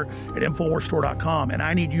all there at InfoWarsStore.com. And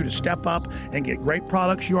I need you to step up and get great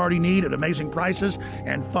products you already need at amazing prices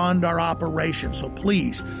and fund our operation. So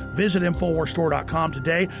please visit InfoWarsStore.com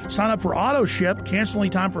today. Sign up for auto ship, cancel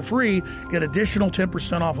anytime for free, get additional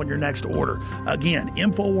 10% off on your next order. Again,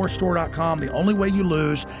 InfoWarsStore.com. The only way you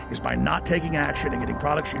lose is by not taking action and getting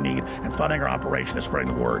products you need and funding our operation and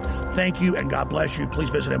spreading the word. Thank you and God bless you. Please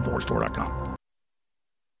visit InfoWarsStore.com.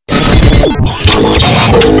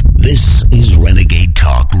 This is Renegade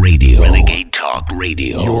Talk Radio. Renegade Talk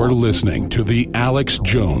Radio. You're listening to The Alex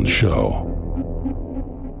Jones Show.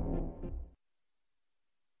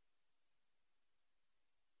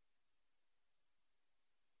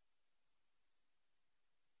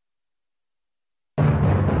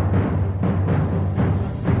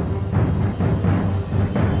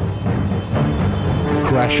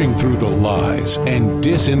 Crashing through the lies and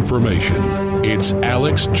disinformation, it's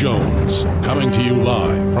Alex Jones coming to you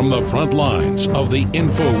live from the front lines of the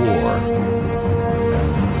info war.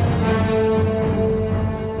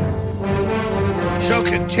 So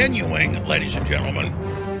continuing, ladies and gentlemen,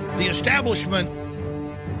 the establishment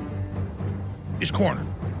is cornered.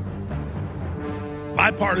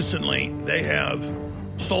 bipartisanly, they have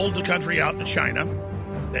sold the country out to China.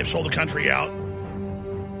 They've sold the country out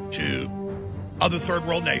to other third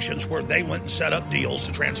world nations where they went and set up deals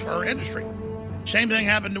to transfer our industry. Same thing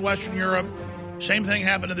happened to Western Europe. Same thing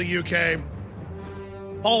happened to the UK.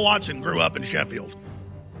 Paul Watson grew up in Sheffield.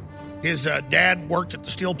 His dad worked at the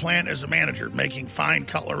steel plant as a manager, making fine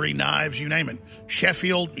cutlery, knives, you name it.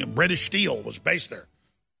 Sheffield, British Steel was based there.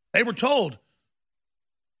 They were told,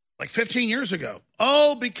 like 15 years ago,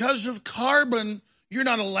 oh, because of carbon, you're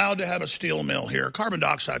not allowed to have a steel mill here. Carbon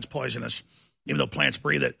dioxide's poisonous, even though plants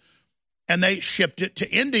breathe it. And they shipped it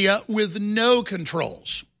to India with no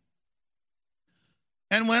controls.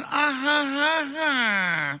 And went,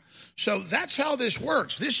 So that's how this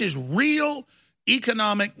works. This is real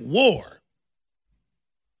economic war.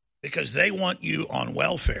 Because they want you on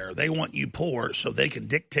welfare. They want you poor so they can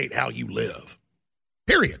dictate how you live.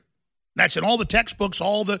 Period. That's in all the textbooks,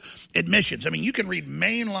 all the admissions. I mean, you can read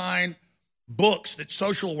mainline books that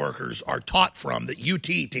social workers are taught from that UT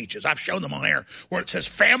teaches. I've shown them on air where it says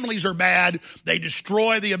families are bad. They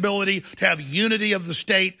destroy the ability to have unity of the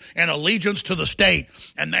state and allegiance to the state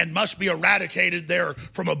and then must be eradicated there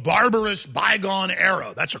from a barbarous bygone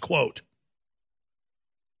era. That's a quote.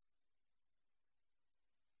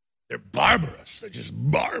 They're barbarous. They're just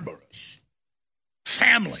barbarous.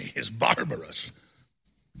 Family is barbarous.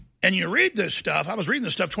 And you read this stuff. I was reading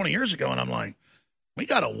this stuff 20 years ago, and I'm like, we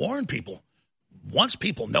got to warn people. Once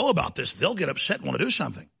people know about this, they'll get upset and want to do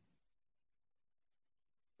something.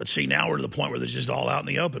 But see, now we're to the point where they're just all out in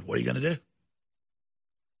the open. What are you going to do?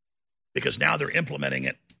 Because now they're implementing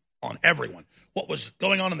it on everyone. What was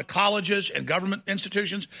going on in the colleges and government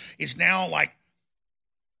institutions is now like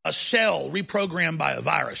a cell reprogrammed by a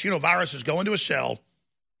virus. You know, viruses go into a cell,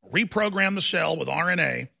 reprogram the cell with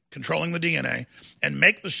RNA, controlling the DNA, and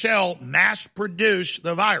make the cell mass produce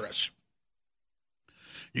the virus.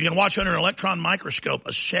 You can watch under an electron microscope,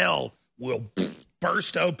 a cell will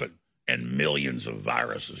burst open and millions of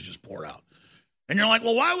viruses just pour out. And you're like,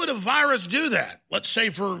 well, why would a virus do that? Let's say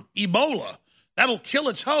for Ebola, that'll kill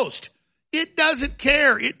its host. It doesn't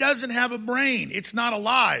care. It doesn't have a brain. It's not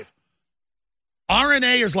alive.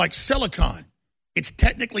 RNA is like silicon. It's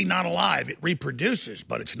technically not alive. It reproduces,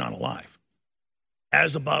 but it's not alive.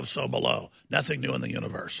 As above, so below. Nothing new in the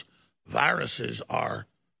universe. Viruses are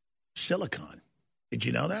silicon. Did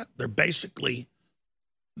you know that? They're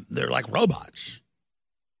like robots.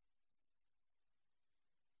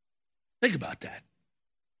 Think about that.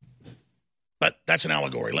 But that's an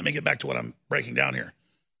allegory. Let me get back to what I'm breaking down here.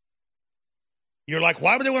 You're like,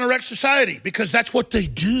 why would they want to wreck society? Because that's what they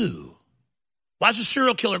do. Why does a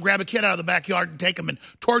serial killer grab a kid out of the backyard and take him and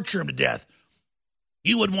torture him to death?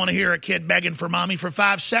 You wouldn't want to hear a kid begging for mommy for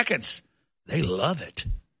 5 seconds. They love it.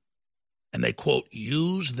 And they, quote,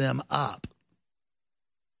 use them up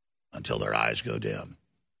until their eyes go dim.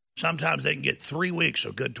 Sometimes they can get 3 weeks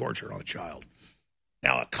of good torture on a child.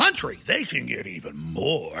 Now, a country, they can get even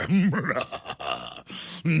more.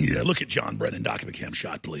 Yeah, look at John Brennan, document cam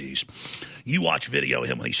shot, please. You watch video of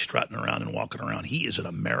him when he's strutting around and walking around. He is an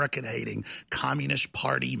American-hating Communist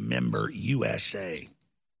Party member, USA.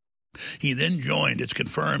 He then joined, it's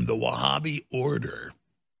confirmed, the Wahhabi Order.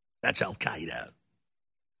 That's Al-Qaeda.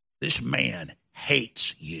 This man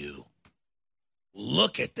hates you.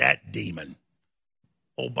 Look at that demon.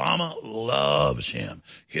 Obama loves him.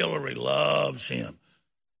 Hillary loves him.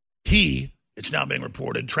 He, it's now being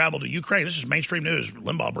reported, traveled to Ukraine. This is mainstream news.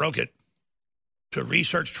 Limbaugh broke it. To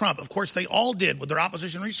research Trump. Of course, they all did with their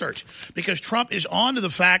opposition research because Trump is on to the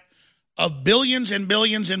fact of billions and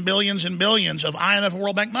billions and billions and billions of IMF and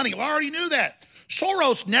World Bank money. We already knew that.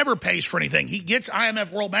 Soros never pays for anything. He gets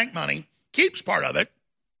IMF World Bank money, keeps part of it,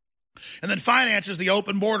 and then finances the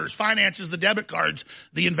open borders, finances the debit cards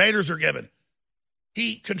the invaders are given.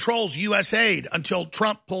 He controls USAID until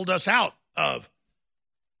Trump pulled us out of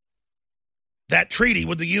that treaty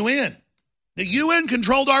with the UN. The UN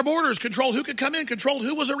controlled our borders, controlled who could come in, controlled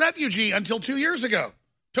who was a refugee until 2 years ago.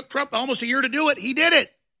 Took Trump almost a year to do it. He did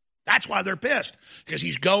it. That's why they're pissed, because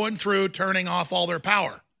he's going through turning off all their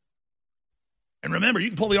power. And remember, you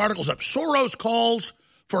can pull the articles up. Soros calls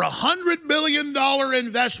for $100 billion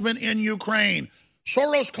investment in Ukraine.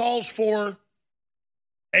 Soros calls for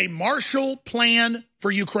a Marshall Plan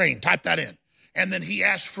for Ukraine. Type that in. And then he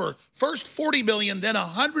asked for first $40 billion, then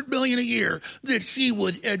 $100 billion a year that he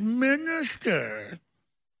would administer.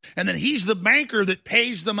 And then he's the banker that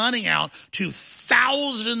pays the money out to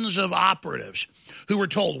thousands of operatives who were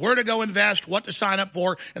told where to go invest, what to sign up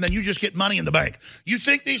for, and then you just get money in the bank. You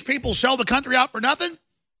think these people sell the country out for nothing?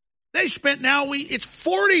 They spent it's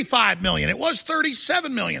 $45 million. It was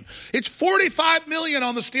 $37 million. It's $45 million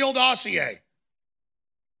on the Steele dossier.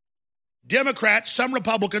 Democrats, some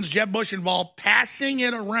Republicans, Jeb Bush involved, passing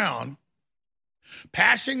it around,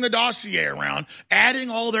 passing the dossier around, adding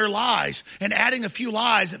all their lies, and adding a few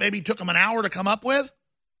lies that maybe took them an hour to come up with.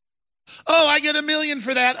 Oh, I get $1 million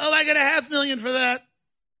for that. Oh, I get $500,000 for that.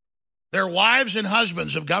 Their wives and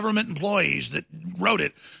husbands of government employees that wrote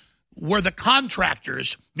it were the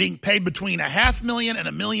contractors being paid between $500,000 and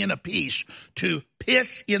 $1 million apiece to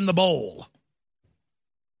piss in the bowl,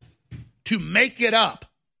 to make it up.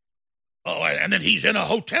 Oh, and then he's in a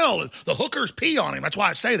hotel and the hookers pee on him. That's why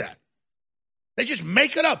I say that. They just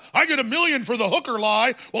make it up. I get $1 million for the hooker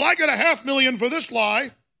lie. Well, I get $500,000 for this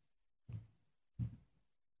lie.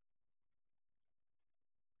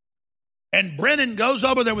 And Brennan goes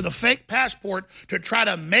over there with a fake passport to try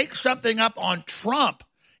to make something up on Trump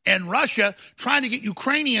and Russia, trying to get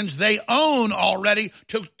Ukrainians they own already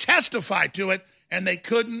to testify to it, and they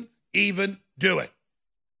couldn't even do it.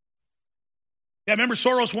 Yeah, remember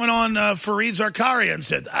Soros went on Fareed Zakaria and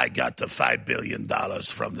said, I got the $5 billion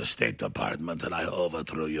from the State Department and I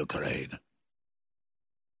overthrew Ukraine.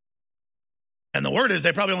 And the word is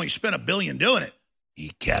they probably only spent $1 billion doing it. He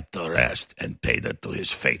kept the rest and paid it to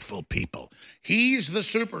his faithful people. He's the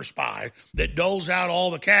super spy that doles out all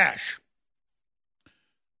the cash.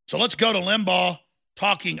 So let's go to Limbaugh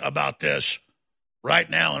talking about this right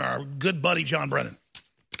now and our good buddy John Brennan.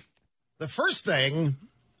 The first thing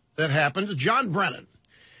that happened, John Brennan.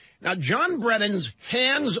 Now, John Brennan's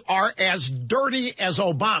hands are as dirty as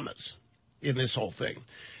Obama's in this whole thing.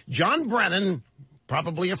 John Brennan,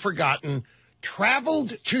 probably have forgotten,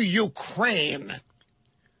 traveled to Ukraine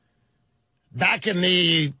back in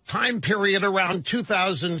the time period around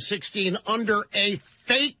 2016 under a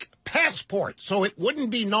fake passport, so it wouldn't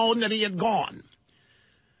be known that he had gone.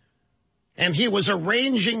 And he was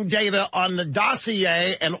arranging data on the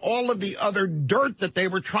dossier and all of the other dirt that they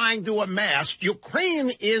were trying to amass.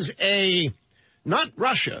 Ukraine is not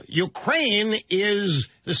Russia. Ukraine is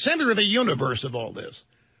the center of the universe of all this.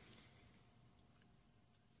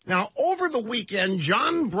 Now, over the weekend,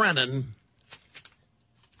 John Brennan,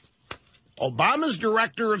 Obama's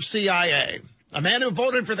director of CIA, a man who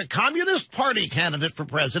voted for the Communist Party candidate for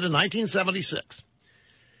president in 1976,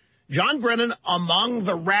 John Brennan, among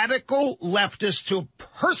the radical leftists who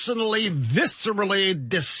personally, viscerally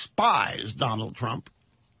despise Donald Trump,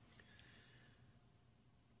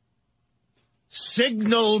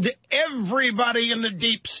 signaled everybody in the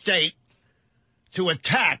deep state to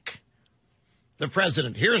attack the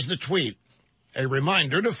president. Here's the tweet, a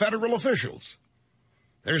reminder to federal officials.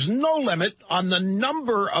 There's no limit on the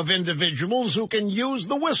number of individuals who can use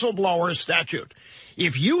the whistleblower statute.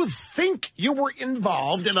 If you think you were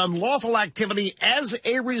involved in unlawful activity as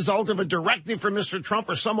a result of a directive from Mr. Trump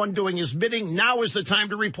or someone doing his bidding, now is the time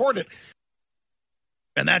to report it.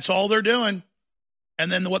 And that's all they're doing.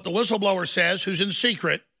 And then what the whistleblower says, who's in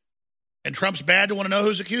secret, and Trump's bad to want to know who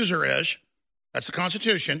his accuser is. That's the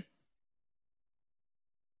Constitution.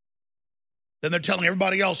 Then they're telling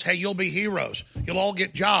everybody else, hey, you'll be heroes. You'll all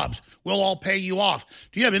get jobs. We'll all pay you off.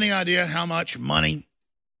 Do you have any idea how much money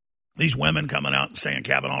these women coming out and saying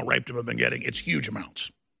Kavanaugh raped them have been getting? It's huge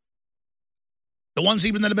amounts. The ones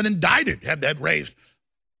even that have been indicted have raised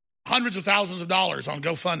hundreds of thousands of dollars on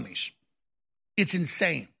GoFundMes. It's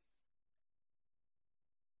insane.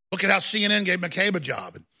 Look at how CNN gave McCabe a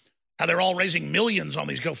job and how they're all raising millions on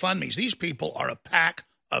these GoFundMes. These people are a pack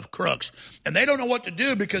of crooks, and they don't know what to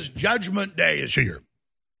do because Judgment Day is here.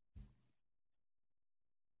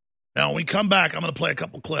 Now, when we come back, I'm going to play a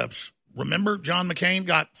couple clips. Remember, John McCain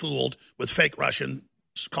got fooled with fake Russians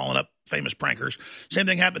calling up famous prankers. Same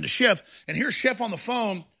thing happened to Schiff, and here's Schiff on the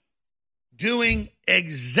phone doing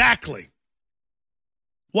exactly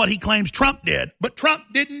what he claims Trump did, but Trump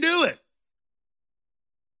didn't do it.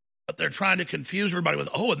 But they're trying to confuse everybody with,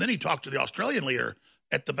 and then he talked to the Australian leader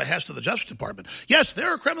at the behest of the Justice Department. Yes,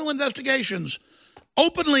 there are criminal investigations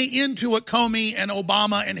openly into what Comey and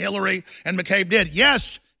Obama and Hillary and McCabe did.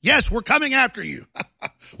 Yes, we're coming after you.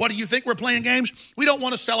 What, do you think we're playing games? We don't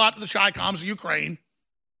want to sell out to the Chi-Coms of Ukraine.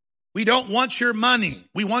 We don't want your money.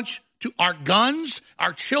 We want our guns,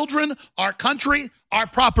 our children, our country, our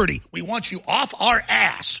property. We want you off our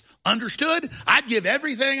ass. Understood? I'd give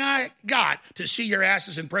everything I got to see your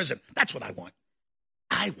asses in prison. That's what I want.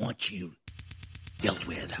 I want you dealt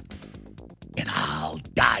with, and I'll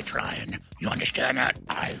die trying. You understand that?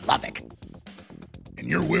 I love it. And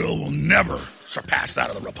your will never surpass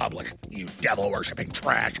that of the Republic. You devil-worshipping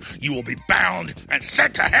trash. You will be bound and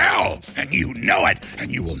sent to hell, and you know it,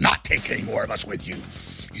 and you will not take any more of us with you.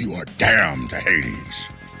 You are damned to Hades.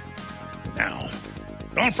 Now,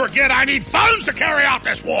 Don't forget, I need phones to carry out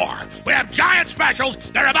this war. We have giant specials.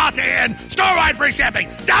 They're about to end. Store-wide free shipping.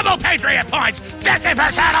 Double Patriot points.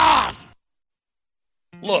 50% off.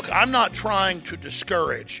 Look, I'm not trying to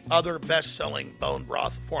discourage other best-selling bone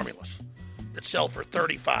broth formulas that sell for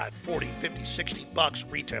 $35, $40, $50,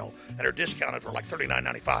 $60 retail and are discounted for like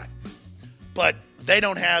 $39.95. But they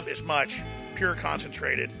don't have as much pure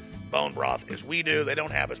concentrated bone broth as we do. They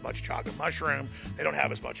don't have as much chaga mushroom. They don't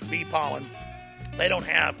have as much bee pollen. They don't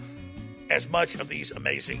have as much of these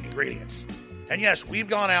amazing ingredients. And yes, we've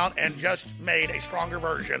gone out and just made a stronger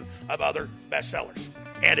version of other bestsellers,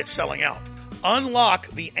 and it's selling out. Unlock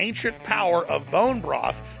the ancient power of bone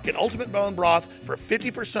broth. Get Ultimate Bone Broth for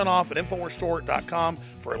 50% off at InfoWarsStore.com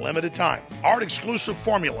for a limited time. Our exclusive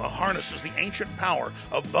formula harnesses the ancient power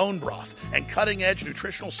of bone broth and cutting-edge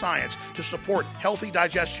nutritional science to support healthy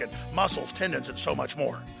digestion, muscles, tendons, and so much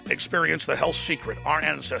more. Experience the health secret our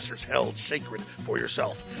ancestors held sacred for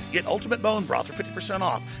yourself. Get Ultimate Bone Broth for 50%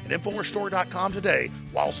 off at InfoWarsStore.com today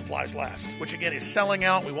while supplies last, which again is selling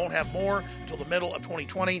out. We won't have more until the middle of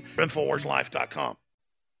 2020. InfoWarsLife.com.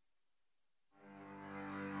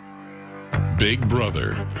 Big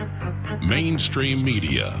Brother, mainstream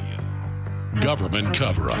media, government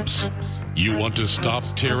cover-ups. You want to stop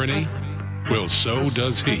tyranny? Well, so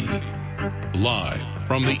does he. Live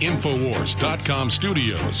from the Infowars.com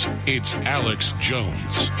studios, it's Alex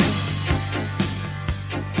Jones.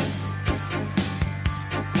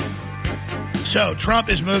 So, Trump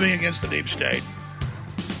is moving against the deep state.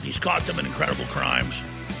 He's caught them in incredible crimes.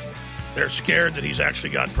 They're scared that he's actually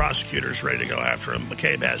got prosecutors ready to go after him.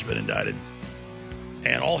 McCabe has been indicted.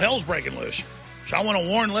 And all hell's breaking loose. So I want to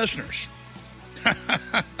warn listeners.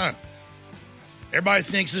 Everybody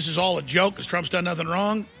thinks this is all a joke because Trump's done nothing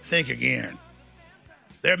wrong. Think again.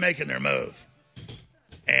 They're making their move.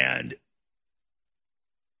 And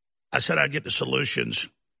I said I'd get the solutions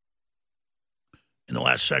in the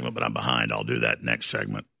last segment, but I'm behind. I'll do that next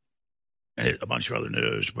segment and hit a bunch of other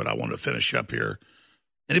news. But I wanted to finish up here.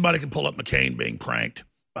 Anybody can pull up McCain being pranked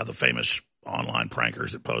by the famous online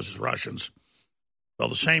prankers that pose as Russians. Well,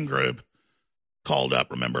 the same group called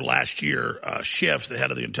up, remember, last year, Schiff, the head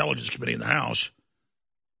of the Intelligence Committee in the House,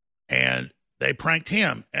 and they pranked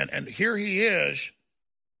him. And here he is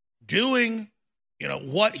doing,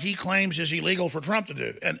 what he claims is illegal for Trump to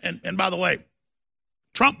do. And by the way,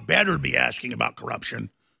 Trump better be asking about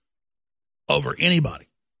corruption over anybody.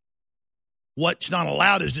 What's not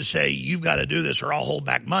allowed is to say, you've got to do this or I'll hold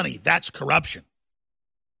back money. That's corruption.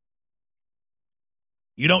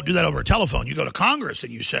 You don't do that over a telephone. You go to Congress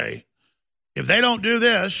and you say, if they don't do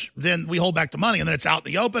this, then we hold back the money. And then it's out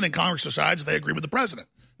in the open and Congress decides if they agree with the president.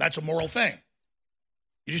 That's a moral thing.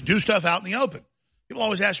 You just do stuff out in the open. People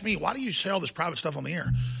always ask me, why do you say all this private stuff on the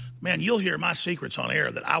air? Man, you'll hear my secrets on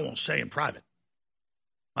air that I won't say in private.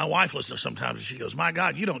 My wife listens sometimes and she goes, my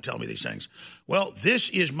God, you don't tell me these things. Well, this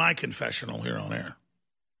is my confessional here on air.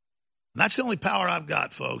 And that's the only power I've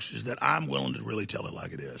got, folks, is that I'm willing to really tell it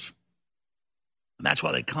like it is. And that's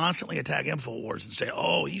why they constantly attack InfoWars and say,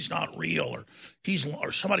 oh, he's not real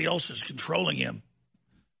or somebody else is controlling him.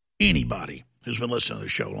 Anybody who's been listening to the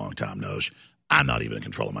show a long time knows I'm not even in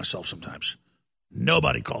control of myself sometimes.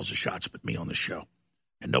 Nobody calls the shots but me on this show.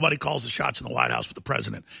 And nobody calls the shots in the White House but the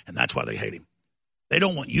president. And that's why they hate him. They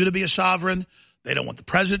don't want you to be a sovereign. They don't want the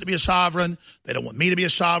president to be a sovereign. They don't want me to be a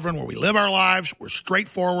sovereign where we live our lives. We're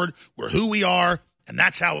straightforward. We're who we are. And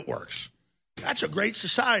that's how it works. That's a great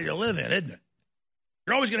society to live in, isn't it?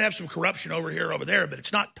 You're always going to have some corruption over here, over there, but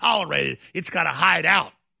it's not tolerated. It's got to hide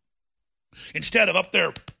out. Instead of up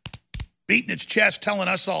there beating its chest, telling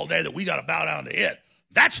us all day that we got to bow down to it.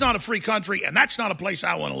 That's not a free country, and that's not a place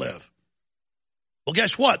I want to live. Well,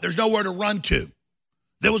 guess what? There's nowhere to run to. If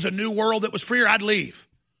there was a new world that was freer, I'd leave.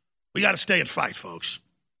 We got to stay and fight, folks,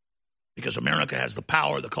 because America has the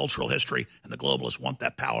power, the cultural history, and the globalists want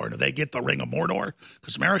that power. And if they get the ring of Mordor,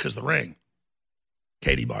 because America's the ring,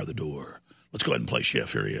 Katie bar the door. Let's go ahead and play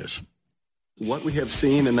Schiff. Here he is. What we have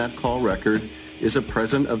seen in that call record is a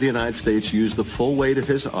president of the United States use the full weight of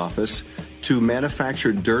his office to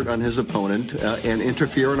manufacture dirt on his opponent and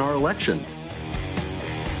interfere in our election.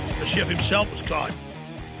 The Schiff himself was caught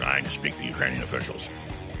trying to speak to Ukrainian officials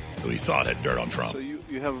who he thought had dirt on Trump. So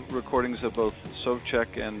you have recordings of both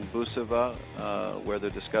Sobchak and Buseva where they're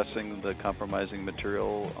discussing the compromising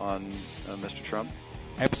material on Mr. Trump?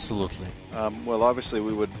 Absolutely. Well, obviously,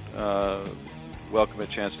 we would welcome a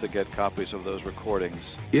chance to get copies of those recordings.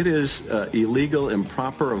 It is illegal,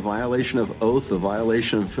 improper, a violation of oath, a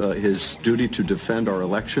violation of his duty to defend our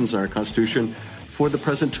elections and our Constitution for the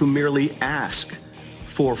president to merely ask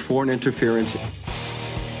for foreign interference.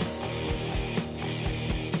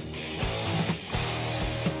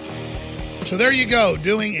 So there you go,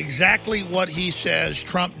 doing exactly what he says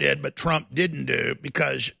Trump did, but Trump didn't do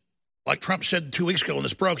because, like Trump said 2 weeks ago when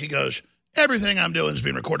this broke, he goes, everything I'm doing is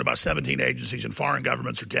being recorded by 17 agencies and foreign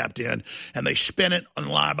governments are tapped in, and they spin it and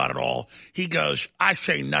lie about it all. He goes, I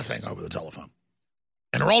say nothing over the telephone.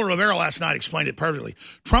 And Raul Rivera last night explained it perfectly.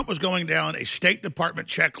 Trump was going down a State Department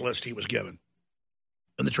checklist he was given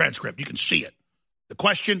in the transcript. You can see it. The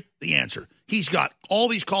question, the answer. He's got all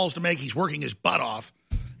these calls to make. He's working his butt off,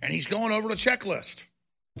 and he's going over the checklist.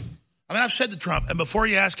 I mean, I've said to Trump, and before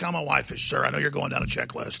you ask how my wife is, sir, I know you're going down a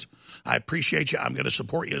checklist. I appreciate you. I'm going to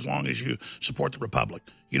support you as long as you support the Republic.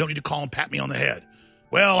 You don't need to call and pat me on the head.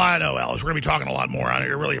 Well, I know, Alice. We're going to be talking a lot more. I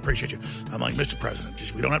really appreciate you. I'm like, Mr.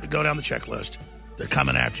 President, we don't have to go down the checklist. They're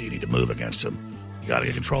coming after you. You need to move against them. You got to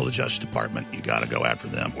get control of the Justice Department. You got to go after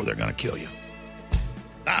them or they're going to kill you.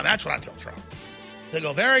 Now, that's what I tell Trump. They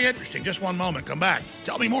go, very interesting. Just one moment. Come back.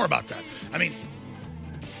 Tell me more about that. I mean,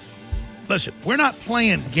 listen, we're not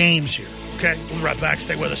playing games here, okay? We'll be right back.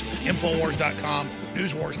 Stay with us. Infowars.com,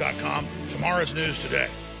 newswars.com. Tomorrow's news today.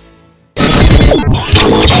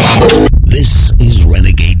 This is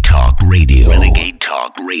Renegade Talk Radio. Renegade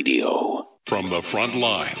Talk Radio. From the front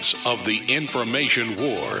lines of the information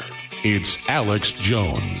war, it's Alex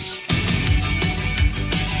Jones.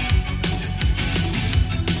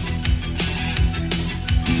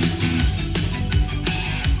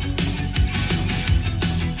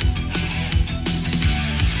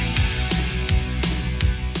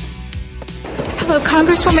 Hello,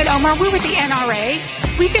 Congresswoman Omar. We're with the NRA.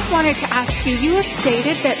 We just wanted to ask you, you have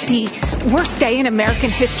stated that the worst day in American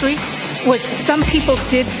history was some people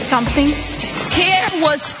did something. CARE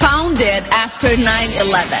was founded after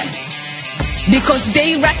 9/11 because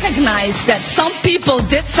they recognized that some people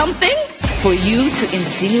did something. For you to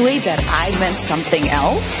insinuate that I meant something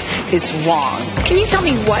else is wrong. Can you tell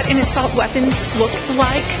me what an assault weapons looked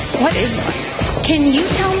like? What is one? Can you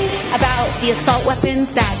tell me about the assault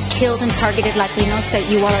weapons that killed and targeted Latinos that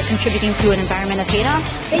you all are contributing to an environment of hate on?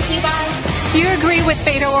 Thank you, bye. Do you agree with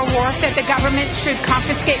Beto O'Rourke that the government should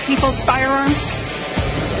confiscate people's firearms?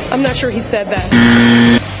 I'm not sure he said that.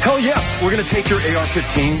 Hell yes, we're going to take your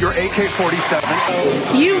AR-15, your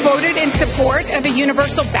AK-47. You voted in support of a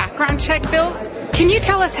universal background check bill. Can you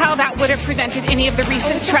tell us how that would have prevented any of the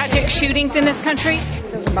recent tragic shootings in this country?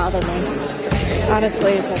 It doesn't bother me.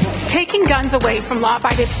 Honestly, it doesn't. Taking guns away from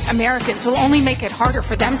law-abiding Americans will only make it harder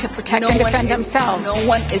for them to protect and defend themselves. No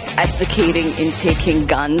one is advocating in taking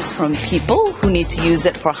guns from people who need to use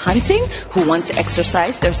it for hunting, who want to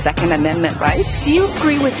exercise their Second Amendment rights. Do you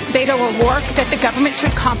agree with Beto O'Rourke that the government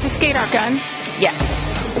should confiscate our guns? Yes.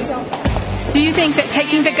 Do you think that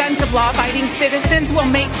taking the guns of law-abiding citizens will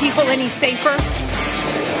make people any safer?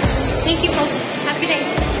 Thank you, folks. Have a good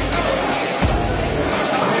day.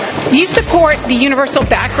 You support the universal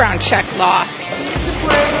background check law.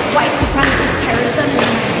 Support white supremacist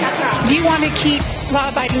terrorism. Do you want to keep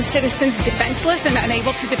law-abiding citizens defenseless and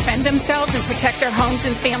unable to defend themselves and protect their homes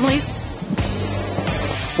and families?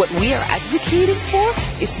 What we are advocating for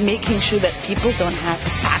is making sure that people don't have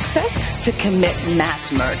access to commit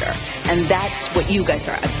mass murder. And that's what you guys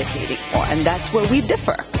are advocating for, and that's where we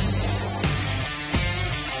differ.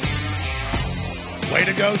 Way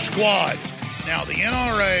to go, squad. Now, the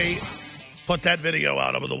NRA put that video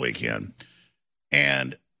out over the weekend,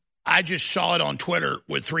 and I just saw it on Twitter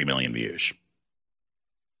with 3 million views.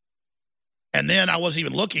 And then I wasn't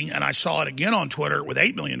even looking, and I saw it again on Twitter with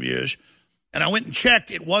 8 million views, and I went and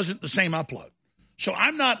checked. It wasn't the same upload. So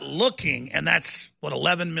I'm not looking, and that's,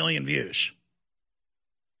 11 million views.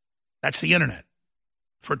 That's the internet.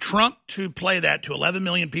 For Trump to play that to 11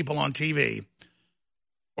 million people on TV,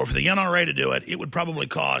 or for the NRA to do it, it would probably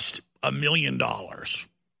cost $1 million.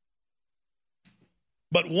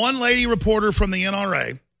 But one lady reporter from the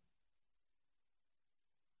NRA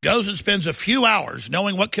goes and spends a few hours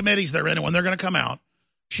knowing what committees they're in and when they're going to come out.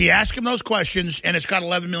 She asked him those questions, and it's got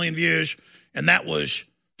 11 million views, and that was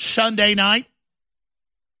Sunday night.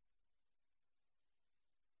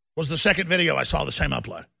 Was the second video I saw the same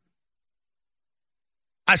upload.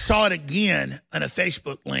 I saw it again in a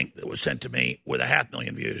Facebook link that was sent to me with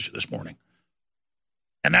 500,000 views this morning.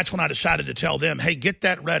 And that's when I decided to tell them, hey, get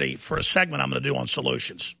that ready for a segment I'm going to do on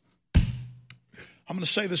solutions. I'm going to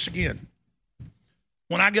say this again.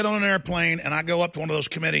 When I get on an airplane and I go up to one of those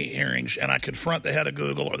committee hearings and I confront the head of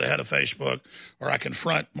Google or the head of Facebook, or I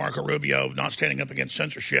confront Marco Rubio not standing up against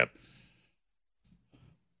censorship,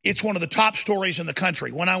 it's one of the top stories in the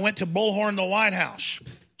country. When I went to Bullhorn, the White House,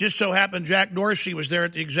 just so happened Jack Dorsey was there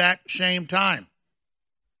at the exact same time.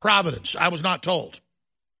 Providence, I was not told.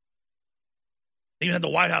 Even had the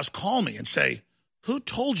White House call me and say, who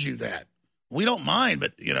told you that? We don't mind,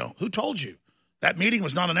 but, who told you? That meeting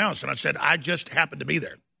was not announced, and I said, I just happened to be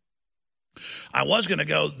there. I was going to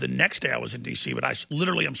go the next day I was in D.C., but I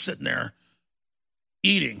literally am sitting there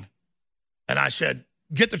eating, and I said,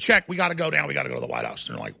 get the check. We got to go down. We got to go to the White House.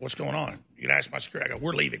 And they're like, what's going on? You'd ask my security. I go,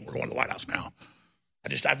 we're leaving. We're going to the White House now.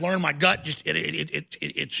 I've learned my gut.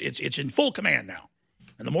 It's in full command now.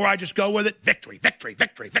 And the more I just go with it, victory, victory,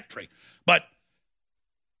 victory, victory. But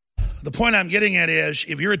the point I'm getting at is,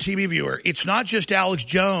 if you're a TV viewer, it's not just Alex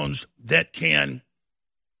Jones that can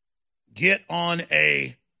get on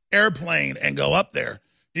a airplane and go up there.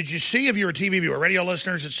 Did you see, if you're a TV viewer, radio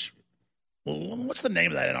listeners, what's the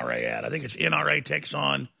name of that NRA ad? I think it's NRA takes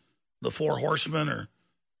on the Four Horsemen or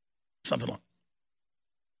something like that.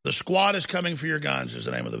 The squad is coming for your guns is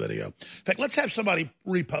the name of the video. In fact, let's have somebody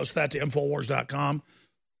repost that to Infowars.com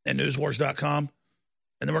and Newswars.com.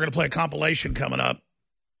 And then we're going to play a compilation coming up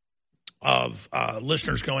of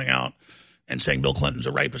listeners going out and saying Bill Clinton's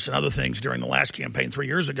a rapist and other things during the last campaign 3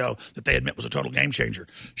 years ago that they admit was a total game changer.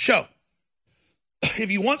 So,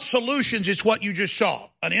 if you want solutions, it's what you just saw.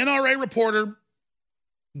 An NRA reporter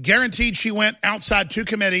guaranteed she went outside 2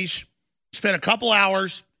 committees, spent a couple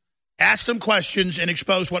hours, asked them questions, and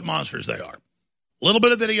exposed what monsters they are. A little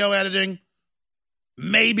bit of video editing,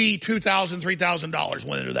 maybe $2,000, $3,000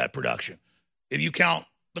 went into that production. If you count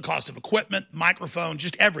the cost of equipment, microphone,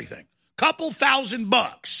 just everything. Couple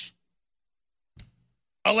 $1,000.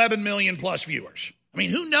 11 million plus viewers. I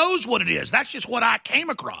mean, who knows what it is? That's just what I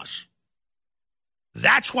came across.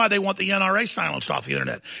 That's why they want the NRA silenced off the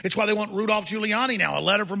internet. It's why they want Rudolph Giuliani now, a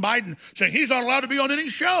letter from Biden saying he's not allowed to be on any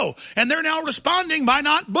show. And they're now responding by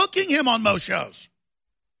not booking him on most shows.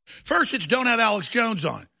 First, it's don't have Alex Jones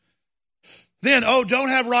on. Then, don't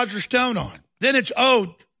have Roger Stone on. Then it's,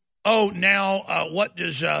 now what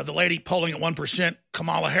does the lady polling at 1%,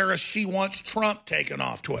 Kamala Harris, she wants Trump taken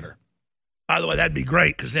off Twitter. By the way, that'd be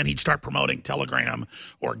great, because then he'd start promoting Telegram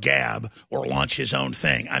or Gab or launch his own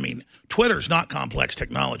thing. I mean, Twitter's not complex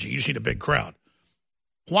technology. You just need a big crowd.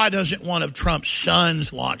 Why doesn't one of Trump's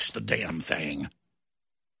sons launch the damn thing?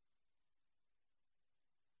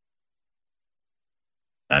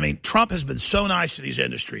 I mean, Trump has been so nice to these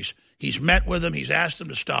industries. He's met with them. He's asked them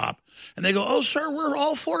to stop. And they go, oh, sir, we're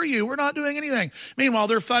all for you. We're not doing anything. Meanwhile,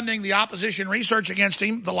 they're funding the opposition research against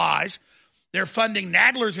him, the lies. They're funding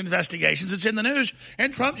Nadler's investigations. It's in the news.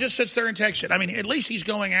 And Trump just sits there and takes it. I mean, at least he's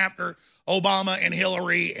going after Obama and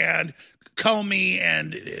Hillary and Comey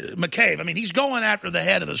and McCabe. I mean, he's going after the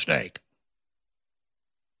head of the snake.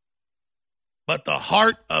 But the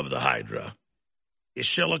heart of the Hydra is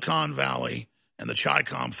Silicon Valley and the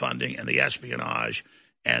Chi-Com funding and the espionage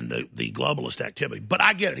and the globalist activity. But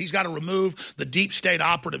I get it. He's got to remove the deep state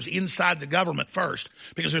operatives inside the government first,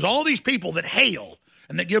 because there's all these people that hail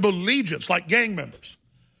and that give allegiance, like gang members,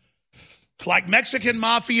 like Mexican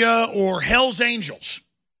mafia or Hell's Angels,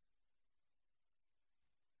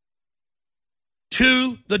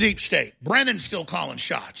 to the deep state. Brennan's still calling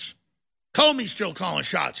shots. Comey's still calling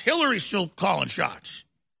shots. Hillary's still calling shots.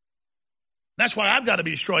 That's why I've got to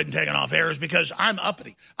be destroyed and taken off air, is because I'm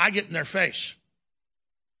uppity. I get in their face.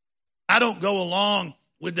 I don't go along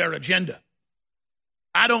with their agenda.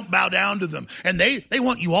 I don't bow down to them. And they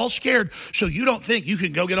want you all scared so you don't think you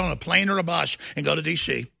can go get on a plane or a bus and go to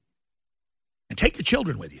D.C. and take the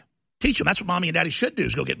children with you. Teach them. That's what mommy and daddy should do,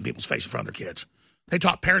 is go get in people's face in front of their kids. They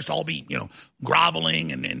taught parents to all be,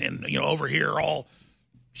 groveling and over here all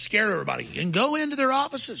scared of everybody. And go into their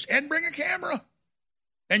offices and bring a camera.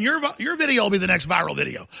 And your video will be the next viral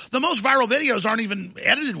video. The most viral videos aren't even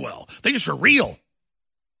edited well. They just are real.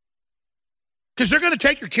 Because they're going to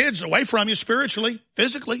take your kids away from you spiritually,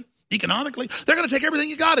 physically, economically. They're going to take everything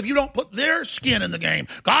you got if you don't put their skin in the game.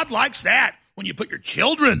 God likes that when you put your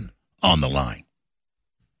children on the line.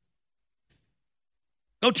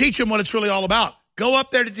 Go teach them what it's really all about. Go up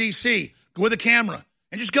there to D.C. with a camera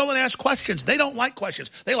and just go and ask questions. They don't like questions.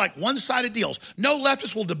 They like one-sided deals. No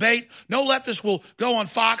leftist will debate. No leftist will go on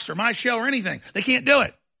Fox or my show or anything. They can't do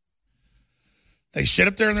it. They sit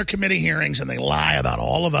up there in their committee hearings and they lie about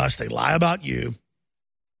all of us. They lie about you.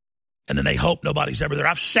 And then they hope nobody's ever there.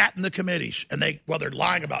 I've sat in the committees and they're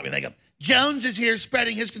lying about me. And they go, Jones is here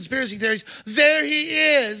spreading his conspiracy theories. There he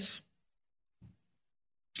is.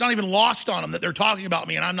 It's not even lost on them that they're talking about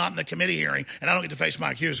me and I'm not in the committee hearing and I don't get to face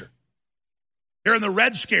my accuser. During the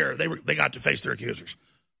Red Scare, they got to face their accusers.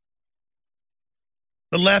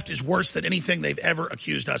 The left is worse than anything they've ever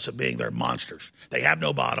accused us of being. They're monsters. They have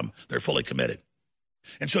no bottom. They're fully committed.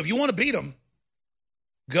 And so if you want to beat them,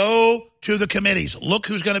 go to the committees. Look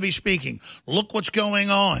who's going to be speaking. Look what's going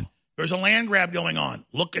on. There's a land grab going on.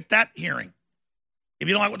 Look at that hearing. If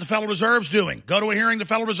you don't like what the Federal Reserve's doing, go to a hearing the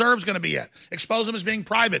Federal Reserve's going to be at. Expose them as being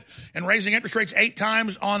private and raising interest rates 8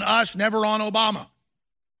 times on us, never on Obama.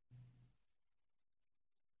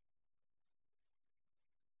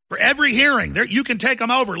 For every hearing, you can take them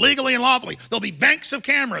over legally and lawfully. There'll be banks of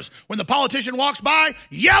cameras. When the politician walks by,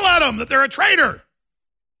 yell at them that they're a traitor.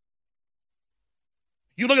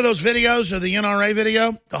 You look at those videos of the NRA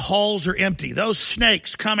video, the holes are empty. Those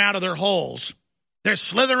snakes come out of their holes. They're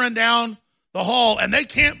slithering down the hall, and they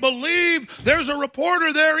can't believe there's a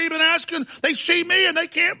reporter there even asking. They see me, and they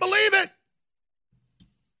can't believe it.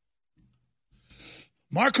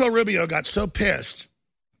 Marco Rubio got so pissed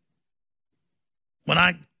when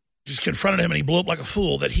I just confronted him and he blew up like a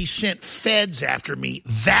fool that he sent feds after me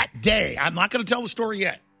that day. I'm not going to tell the story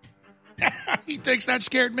yet. He thinks that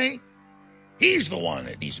scared me. He's the one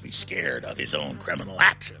that needs to be scared of his own criminal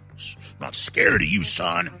actions. I'm not scared of you,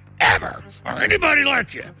 son, ever, or anybody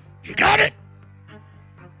like you. You got it?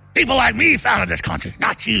 People like me founded this country,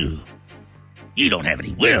 not you. You don't have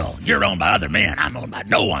any will. You're owned by other men. I'm owned by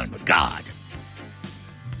no one but God.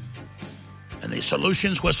 And the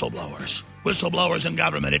solution's whistleblowers. Whistleblowers in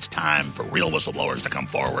government. It's time for real whistleblowers to come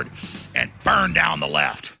forward and burn down the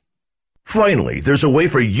left. Finally, there's a way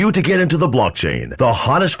for you to get into the blockchain, the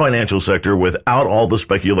hottest financial sector without all the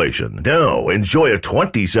speculation. Now, enjoy a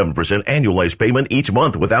 27% annualized payment each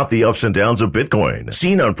month without the ups and downs of Bitcoin.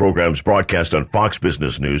 Seen on programs broadcast on Fox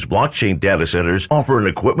Business News, blockchain data centers offer an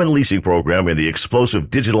equipment leasing program in the explosive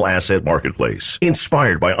digital asset marketplace.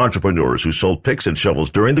 Inspired by entrepreneurs who sold picks and shovels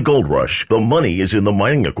during the gold rush, the money is in the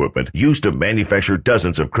mining equipment used to manufacture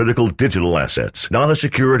dozens of critical digital assets. Not a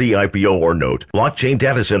security IPO or note. Blockchain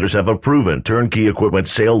data centers have a proven turnkey equipment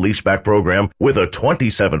sale leaseback program with a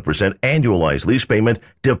 27% annualized lease payment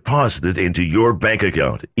deposited into your bank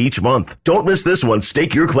account each month. Don't miss this one.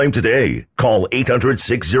 Stake your claim today. Call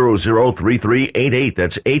 800-600-3388.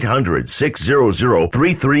 That's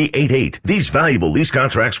 800-600-3388. These valuable lease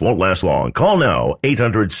contracts won't last long. Call now.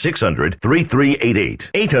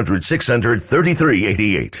 800-600-3388.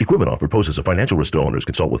 800-600-3388. Equipment offered poses a financial risk to owners.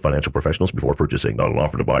 Consult with financial professionals before purchasing. Not an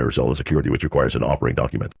offer to buy or sell a security which requires an offering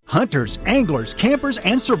document. Hunters, anglers, campers,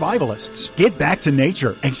 and survivalists. Get back to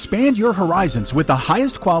nature. Expand your horizons with the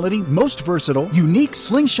highest quality, most versatile, unique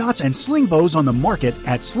slingshots and sling bows on the market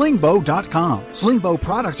at slingbow.com. Slingbow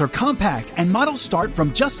products are compact and models start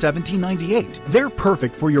from just $17.98. They're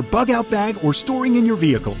perfect for your bug out bag or storing in your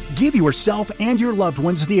vehicle. Give yourself and your loved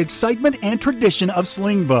ones the excitement and tradition of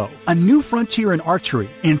Slingbow, a new frontier in archery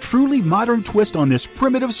and truly modern twist on this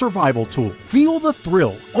primitive survival tool. Feel the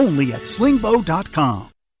thrill only at slingbow.com.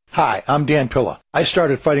 Hi, I'm Dan Pilla. I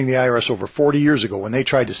started fighting the IRS over 40 years ago when they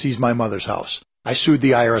tried to seize my mother's house. I sued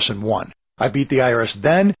the IRS and won. I beat the IRS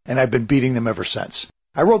then, and I've been beating them ever since.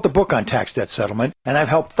 I wrote the book on tax debt settlement, and I've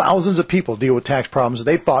helped thousands of people deal with tax problems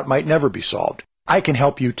they thought might never be solved. I can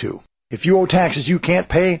help you too. If you owe taxes you can't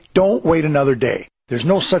pay, don't wait another day. There's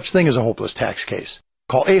no such thing as a hopeless tax case.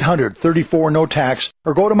 Call 800-34-NO-TAX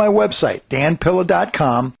or go to my website,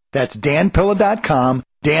 danpilla.com. That's danpilla.com,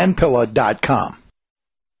 danpilla.com.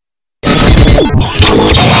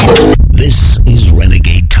 This is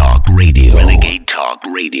Renegade Talk Radio. Renegade Talk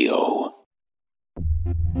Radio.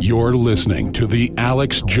 You're listening to The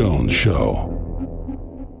Alex Jones Show.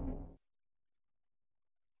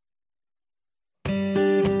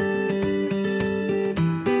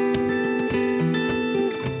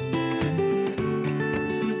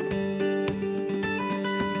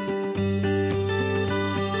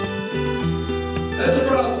 That's a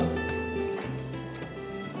problem.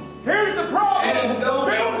 Here's the problem. And Bill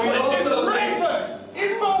Clinton is a rapist.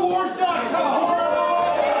 Infowars.com.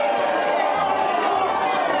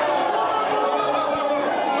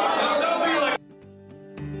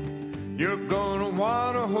 You're gonna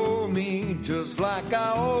wanna hold me just like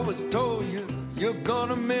I always told you. You're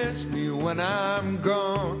gonna miss me when I'm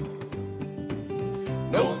gone.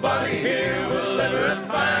 Nobody here will ever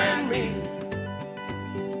find me,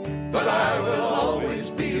 but I will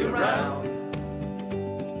always be around.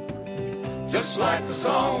 Just like the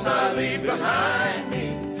songs I leave behind me,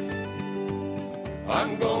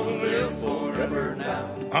 I'm gonna live forever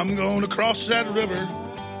now. I'm going to cross that river.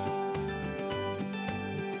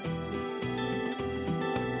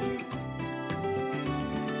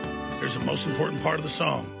 Here's the most important part of the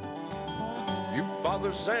song. You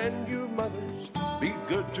fathers and you mothers, be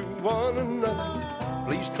good to one another.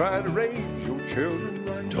 Please try to raise your children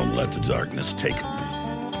right. Don't let the darkness take them.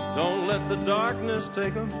 Don't let the darkness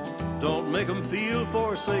take them. Don't make them feel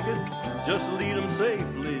forsaken. Just lead them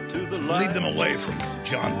safely to the light. Lead them away from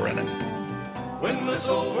John Brennan. When this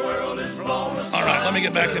whole world is blown aside. All right, let me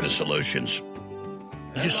get back into solutions.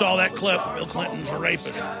 You just saw that clip. Bill Clinton's a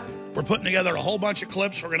rapist. We're putting together a whole bunch of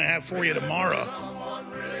clips we're going to have for you tomorrow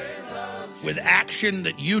with action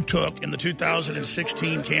that you took in the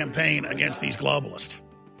 2016 campaign against these globalists.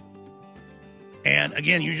 And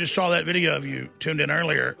again, you just saw that video of you tuned in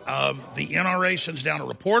earlier of the NRA sends down a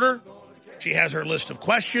reporter. She has her list of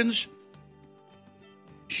questions.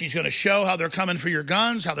 She's going to show how they're coming for your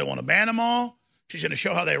guns, how they want to ban them all. She's going to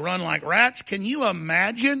show how they run like rats. Can you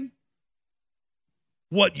imagine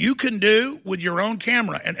what you can do with your own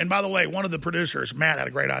camera? And by the way, one of the producers, Matt, had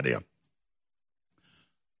a great idea.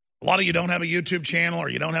 A lot of you don't have a YouTube channel, or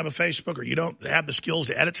you don't have a Facebook, or you don't have the skills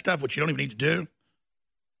to edit stuff, which you don't even need to do.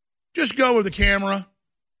 Just go with the camera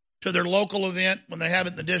to their local event when they have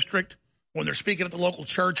it in the district, when they're speaking at the local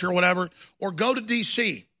church or whatever, or go to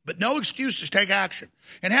D.C., but no excuses, take action,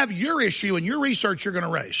 and have your issue and your research you're going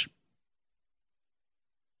to raise.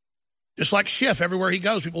 Just like Schiff, everywhere he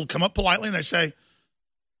goes, people come up politely and they say,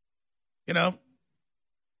 you know,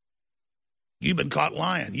 you've been caught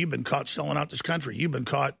lying. You've been caught selling out this country. You've been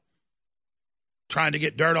caught trying to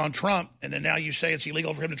get dirt on Trump, and then now you say it's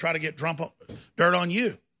illegal for him to try to get dirt on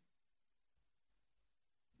you.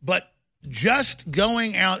 But just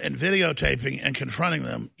going out and videotaping and confronting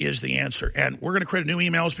them is the answer. And we're going to create a new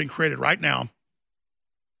email that's being created right now.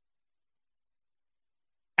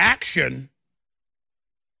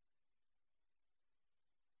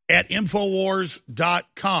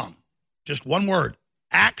 action@infowars.com. Just one word,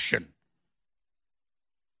 action. In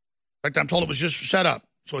fact, I'm told it was just set up,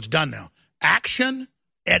 so it's done now.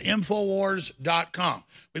 Action@infowars.com.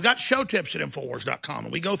 We've got show tips at infowars.com,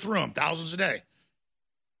 and we go through them, thousands a day.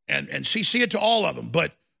 And CC it to all of them.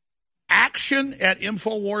 But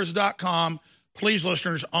action@infowars.com. Please,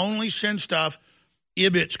 listeners, only send stuff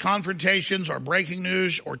if it's confrontations or breaking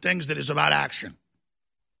news or things that is about action.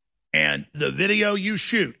 And the video you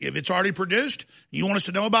shoot, if it's already produced, you want us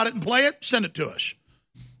to know about it and play it, send it to us.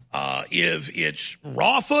 If it's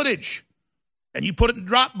raw footage and you put it in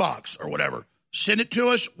Dropbox or whatever, send it to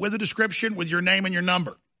us with a description with your name and your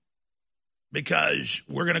number, because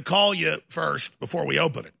we're going to call you first before we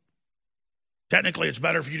open it. Technically, it's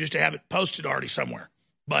better for you just to have it posted already somewhere.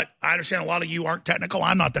 But I understand a lot of you aren't technical.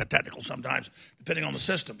 I'm not that technical sometimes, depending on the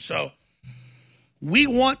system. So we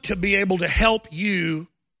want to be able to help you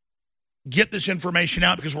get this information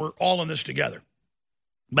out, because we're all in this together.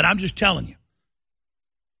 But I'm just telling you,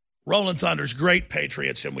 Rolling Thunder's great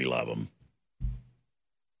patriots, and we love them.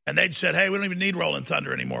 And they'd said, hey, we don't even need Rolling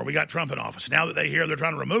Thunder anymore. We got Trump in office. Now that they hear they're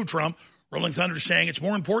trying to remove Trump, Rolling Thunder's saying it's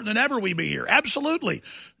more important than ever we be here. Absolutely.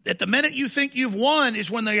 At the minute you think you've won is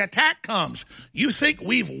when the attack comes. You think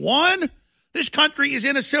we've won? This country is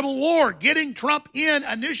in a civil war. Getting Trump in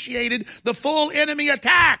initiated the full enemy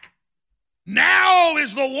attack. Now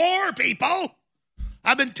is the war, people.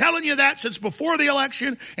 I've been telling you that since before the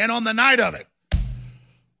election and on the night of it.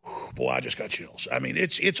 Boy, I just got chills. I mean,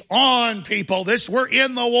 it's on, people. We're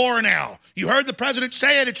in the war now. You heard the president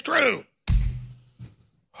say it. It's true.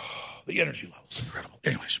 The energy level's incredible.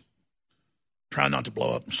 Anyways, trying not to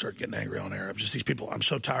blow up and start getting angry on air. I'm just these people. I'm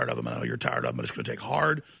so tired of them. I know you're tired of them, but it's going to take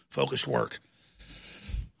hard, focused work.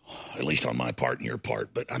 At least on my part and your part.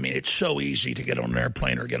 But, I mean, it's so easy to get on an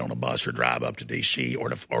airplane or get on a bus or drive up to D.C. or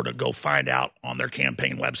to go find out on their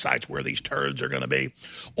campaign websites where these turds are going to be.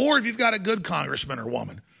 Or if you've got a good congressman or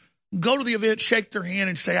woman, go to the event, shake their hand,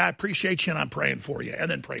 and say, I appreciate you and I'm praying for you,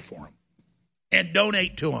 and then pray for them. And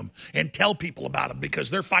donate to them and tell people about them, because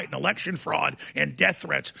they're fighting election fraud and death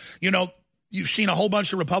threats. You know, you've seen a whole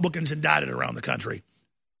bunch of Republicans indicted around the country,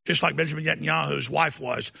 just like Benjamin Netanyahu's wife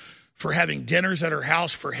was, for having dinners at her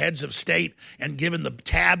house for heads of state and giving the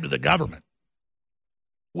tab to the government.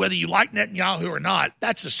 Whether you like Netanyahu or not,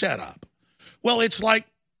 that's a setup. Well, it's like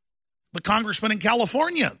the congressman in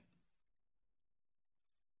California.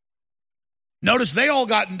 Notice they all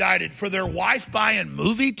got indicted for their wife buying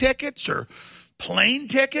movie tickets or plane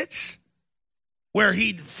tickets, where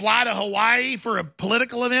he'd fly to Hawaii for a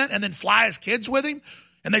political event and then fly his kids with him.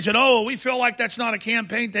 And they said, oh, we feel like that's not a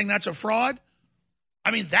campaign thing, that's a fraud. I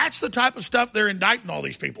mean, that's the type of stuff they're indicting all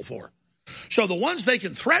these people for. So the ones they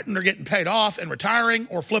can threaten are getting paid off and retiring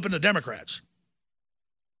or flipping to Democrats.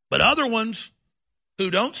 But other ones who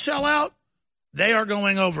don't sell out, they are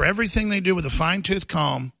going over everything they do with a fine-tooth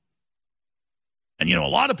comb. And, you know, a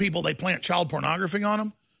lot of people, they plant child pornography on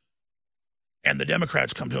them. And the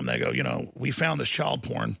Democrats come to them, they go, you know, we found this child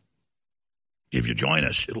porn. If you join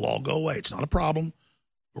us, it'll all go away. It's not a problem.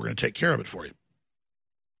 We're going to take care of it for you.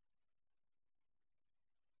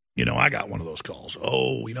 You know, I got one of those calls.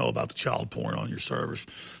 Oh, we know about the child porn on your servers.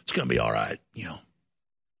 It's going to be all right. You know,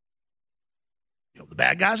 the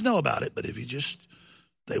bad guys know about it, but if you just,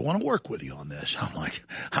 they want to work with you on this. I'm like,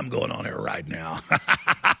 I'm going on air right now.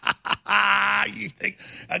 You think,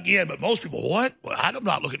 again, but most people, what? Well, I'm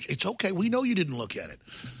not looking. It's okay. We know you didn't look at it.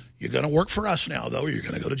 You're going to work for us now, though, or you're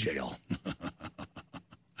going to go to jail.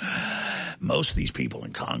 Most of these people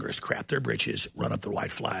in Congress crap their britches, run up the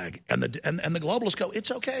white flag, and the globalists go,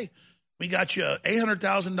 it's okay. We got you an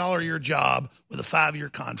 $800,000 a year job with a 5-year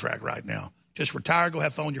contract right now. Just retire, go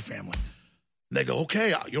have fun with your family. And they go,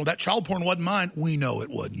 okay, that child porn wasn't mine. We know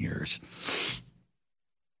it wasn't yours.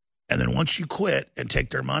 And then once you quit and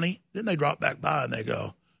take their money, then they drop back by and they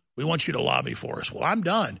go, we want you to lobby for us. Well, I'm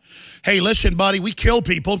done. Hey, listen, buddy, we kill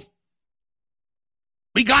people.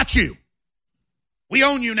 We got you. We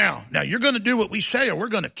own you now. Now, you're going to do what we say or we're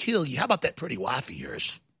going to kill you. How about that pretty wife of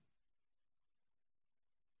yours?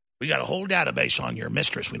 We got a whole database on your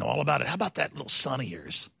mistress. We know all about it. How about that little son of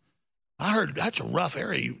yours? I heard that's a rough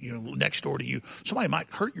area next door to you. Somebody might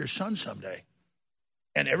hurt your son someday.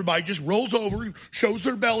 And everybody just rolls over and shows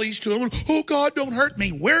their bellies to them. Oh, God, don't hurt me.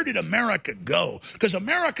 Where did America go? Because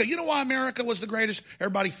America, you know why America was the greatest?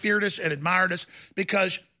 Everybody feared us and admired us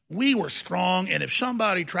because we were strong. And if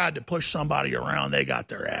somebody tried to push somebody around, they got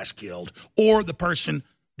their ass killed or the person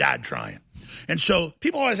died trying. And so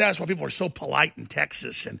people always ask why people are so polite in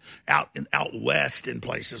Texas and out west in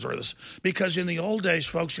places or this. Because in the old days,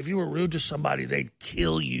 folks, if you were rude to somebody, they'd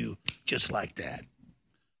kill you just like that.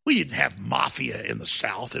 We didn't have mafia in the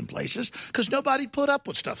South in places because nobody put up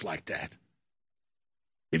with stuff like that.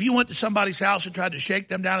 If you went to somebody's house and tried to shake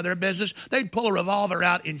them down to their business, they'd pull a revolver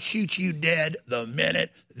out and shoot you dead the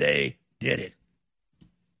minute they did it.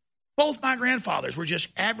 Both my grandfathers were just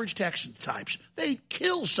average Texan types. They'd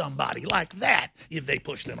kill somebody like that if they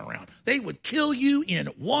pushed them around. They would kill you in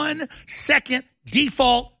 1 second,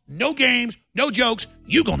 default, no games, no jokes.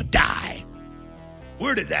 You're going to die.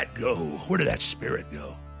 Where did that go? Where did that spirit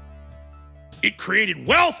go? It created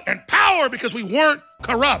wealth and power because we weren't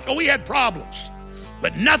corrupt. Oh, we had problems,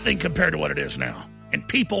 but nothing compared to what it is now. And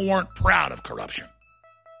people weren't proud of corruption.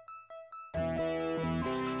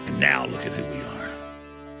 And now look at who we are.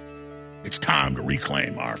 It's time to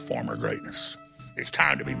reclaim our former greatness. It's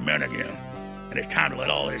time to be men again. And it's time to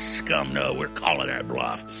let all this scum know we're calling our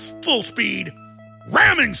bluff. Full speed,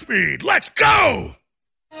 ramming speed. Let's go!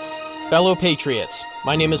 Fellow Patriots,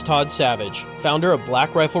 my name is Todd Savage, founder of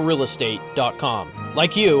BlackRifleRealEstate.com.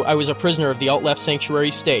 Like you, I was a prisoner of the alt-left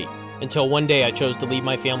sanctuary state until one day I chose to lead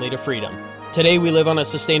my family to freedom. Today we live on a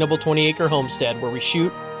sustainable 20-acre homestead where we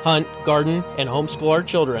shoot, hunt, garden, and homeschool our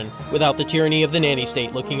children without the tyranny of the nanny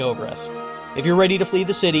state looking over us. If you're ready to flee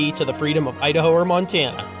the city to the freedom of Idaho or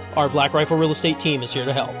Montana, our Black Rifle Real Estate team is here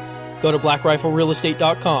to help. Go to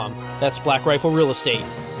BlackRifleRealEstate.com. That's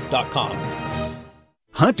BlackRifleRealEstate.com.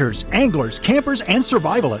 Hunters, anglers, campers, and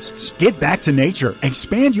survivalists. Get back to nature.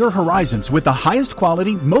 Expand your horizons with the highest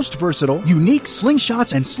quality, most versatile, unique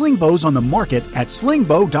slingshots and sling bows on the market at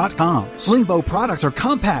slingbow.com. Slingbow products are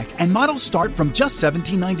compact and models start from just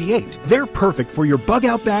 $17.98. They're perfect for your bug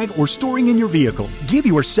out bag or storing in your vehicle. Give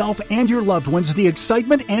yourself and your loved ones the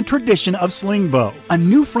excitement and tradition of Slingbow, a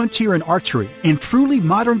new frontier in archery and truly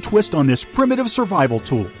modern twist on this primitive survival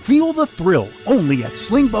tool. Feel the thrill only at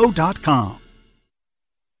slingbow.com.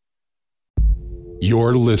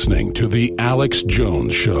 You're listening to The Alex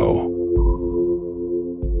Jones Show.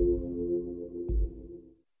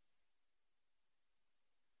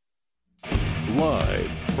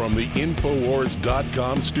 Live from the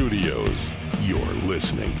Infowars.com studios, you're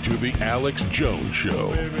listening to The Alex Jones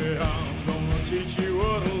Show. Baby, I'm gonna teach you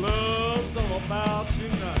what love's all about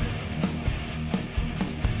tonight.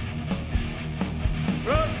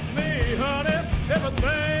 Trust me, honey,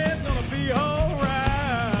 everything's gonna be alright.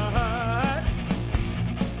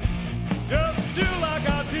 Just do like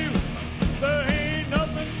I do, there ain't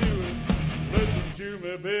nothing to it. Listen to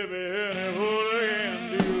me, baby, and what I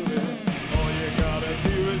can do it. All you gotta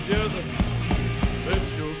do is just let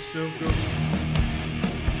yourself go.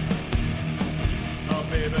 Oh,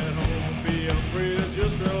 baby, don't be afraid,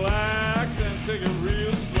 just relax and take it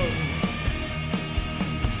real slow.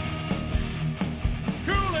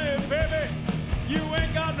 Cool it, baby, you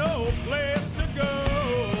ain't got no place to go.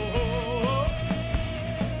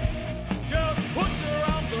 Put your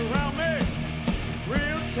arms around me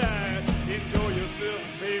real tight. Enjoy yourself,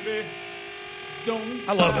 baby. Don't.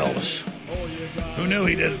 I love Elvis. Who knew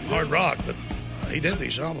he did hard rock, but he did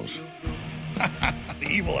these albums. The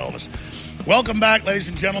evil Elvis. Welcome back, ladies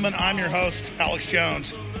and gentlemen. I'm your host, Alex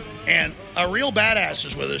Jones. And a real badass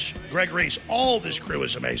is with us, Greg Reese. All this crew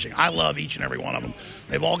is amazing. I love each and every one of them.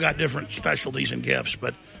 They've all got different specialties and gifts.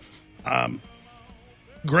 But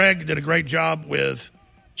Greg did a great job with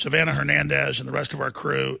Savannah Hernandez and the rest of our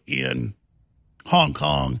crew in Hong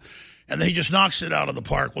Kong, and he just knocks it out of the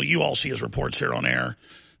park. Well, you all see his reports here on air.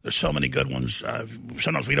 There's so many good ones.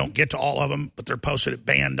 Sometimes we don't get to all of them, but they're posted at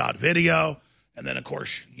band.video. And then, of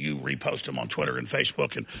course, you repost them on Twitter and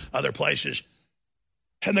Facebook and other places.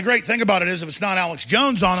 And the great thing about it is if it's not Alex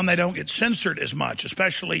Jones on them, they don't get censored as much,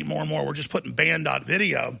 especially more and more. We're just putting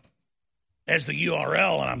band.video as the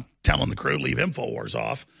URL, and I'm telling the crew, leave InfoWars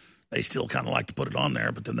off. They still kind of like to put it on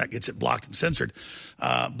there, but then that gets it blocked and censored.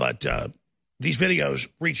 But these videos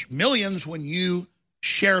reach millions when you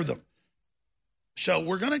share them. So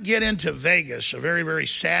we're going to get into Vegas, a very, very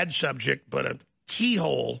sad subject, but a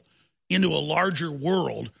keyhole into a larger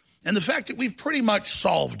world, and the fact that we've pretty much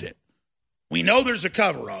solved it. We know there's a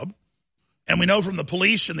cover-up, and we know from the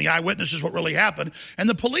police and the eyewitnesses what really happened, and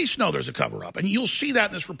the police know there's a cover-up, and you'll see that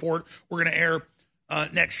in this report we're going to air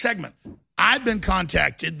next segment. I've been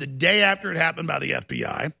contacted the day after it happened by the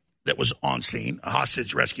FBI that was on scene, a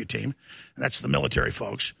hostage rescue team. That's the military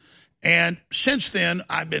folks. And since then,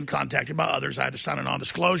 I've been contacted by others. I had to sign a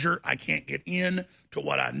non-disclosure. I can't get in to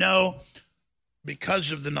what I know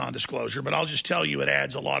because of the non-disclosure, but I'll just tell you it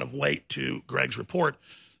adds a lot of weight to Greg's report.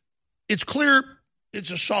 It's clear it's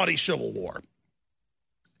a Saudi civil war,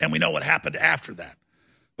 and we know what happened after that.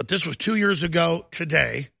 But this was 2 years ago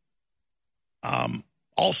today.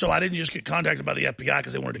 Also, I didn't just get contacted by the FBI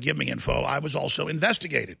because they wanted to give me info. I was also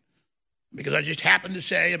investigated because I just happened to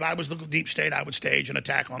say if I was the deep state, I would stage an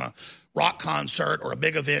attack on a rock concert or a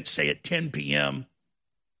big event, say at 10 p.m.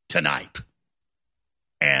 tonight.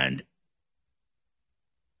 And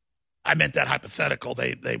I meant that hypothetical.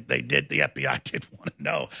 They did. The FBI did want to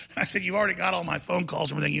know. And I said, you've already got all my phone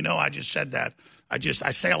calls and everything. You know, I just said that. I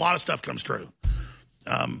say a lot of stuff comes true.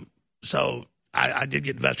 So I did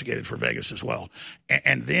get investigated for Vegas as well.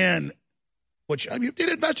 And then, you did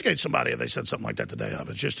investigate somebody if they said something like that today.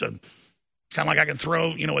 It's just kind of like I can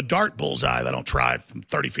throw, a dart bullseye if I don't try it from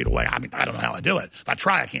 30 feet away. I mean, I don't know how I do it. If I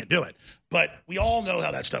try, I can't do it. But we all know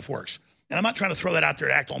how that stuff works. And I'm not trying to throw that out there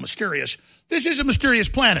to act all mysterious. This is a mysterious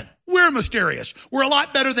planet. We're mysterious. We're a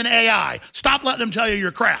lot better than AI. Stop letting them tell you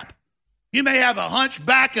you're crap. You may have a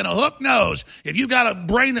hunchback and a hook nose. If you've got a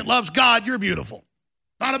brain that loves God, you're beautiful.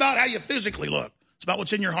 Not about how you physically look. It's about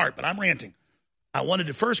what's in your heart. But I'm ranting. I wanted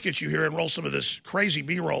to first get you here and roll some of this crazy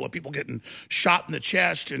B-roll of people getting shot in the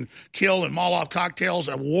chest and killed in Molotov cocktails.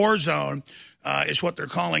 A war zone is what they're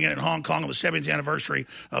calling it in Hong Kong on the 70th anniversary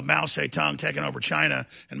of Mao Zedong taking over China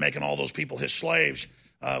and making all those people his slaves.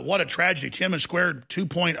 What a tragedy. Tiananmen Square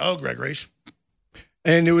 2.0, Greg Reese.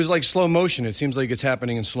 And it was like slow motion. It seems like it's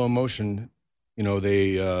happening in slow motion.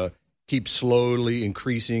 They keep slowly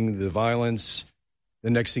increasing the violence. The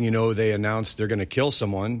next thing you know, they announce they're going to kill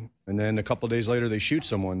someone. And then a couple of days later, they shoot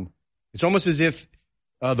someone. It's almost as if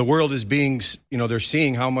the world is being, they're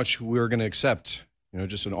seeing how much we're going to accept.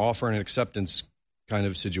 Just an offer and acceptance kind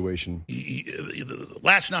of situation.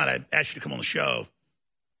 Last night, I asked you to come on the show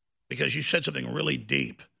because you said something really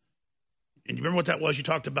deep. And you remember what that was? You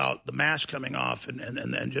talked about the mask coming off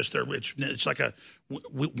and just there. It's like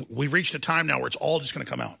we've reached a time now where it's all just going to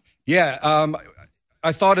come out. Yeah.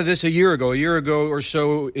 I thought of this a year ago or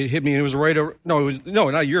so. It hit me. And it was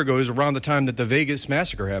not a year ago. It was around the time that the Vegas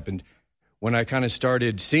massacre happened when I kind of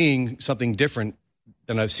started seeing something different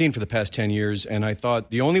than I've seen for the past 10 years. And I thought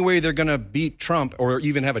the only way they're going to beat Trump or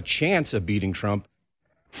even have a chance of beating Trump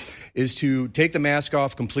is to take the mask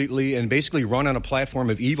off completely and basically run on a platform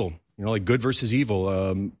of evil, like good versus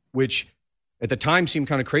evil, which at the time seemed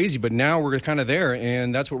kind of crazy, but now we're kind of there.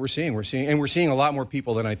 And that's what we're seeing. We're seeing a lot more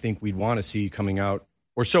people than I think we'd want to see coming out,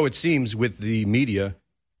 or so it seems with the media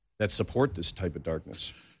that support this type of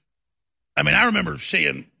darkness. I mean, I remember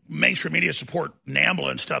seeing mainstream media support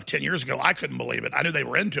NAMBLA and stuff 10 years ago. I couldn't believe it. I knew they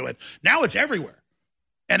were into it. Now it's everywhere.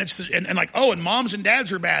 And it's and moms and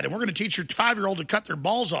dads are bad, and we're going to teach your 5-year-old to cut their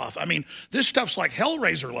balls off. I mean, this stuff's like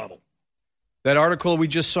Hellraiser level. That article we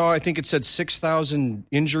just saw, I think it said 6,000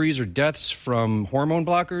 injuries or deaths from hormone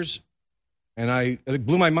blockers. And it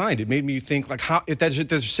blew my mind. It made me think, like, how if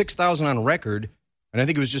there's 6,000 on record, and I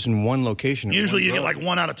think it was just in one location. Usually you get like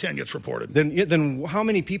 1 out of 10 gets reported. Then how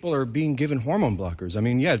many people are being given hormone blockers? I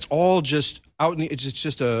mean, yeah, it's all just out. It's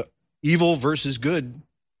just a evil versus good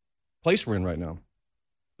place we're in right now.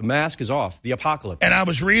 The mask is off. The apocalypse. And I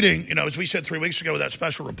was reading, as we said 3 weeks ago with that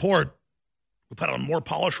special report, we put out a more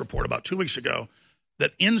polished report about 2 weeks ago,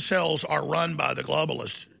 that incels are run by the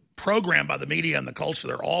globalists, programmed by the media and the culture.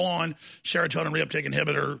 They're all on serotonin reuptake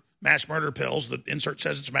inhibitor, mass murder pills. The insert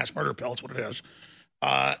says it's a mass murder pill. That's what it is.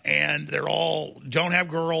 and they're all don't have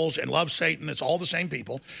girls and love Satan. It's all the same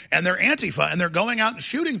people, and they're Antifa, and they're going out and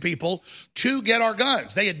shooting people to get our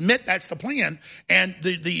guns. They admit that's the plan, and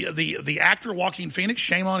the actor Joaquin Phoenix,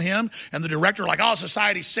 shame on him, and the director like, oh,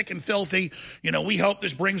 society's sick and filthy. You know, we hope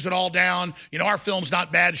this brings it all down. You know, our film's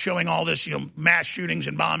not bad, showing all this, you know, mass shootings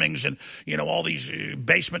and bombings, and you know, all these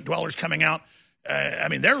basement dwellers coming out. I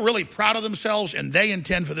mean, they're really proud of themselves, and they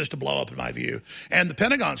intend for this to blow up, in my view. And the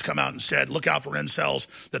Pentagon's come out and said, look out for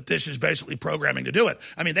incels, that this is basically programming to do it.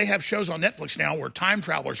 I mean, they have shows on Netflix now where time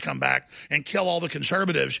travelers come back and kill all the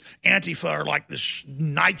conservatives. Antifa are like this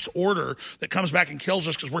knight's order that comes back and kills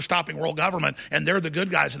us because we're stopping world government, and they're the good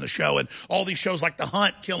guys in the show. And all these shows like The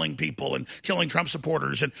Hunt killing people and killing Trump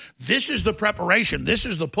supporters. And this is the preparation. This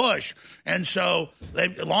is the push. And so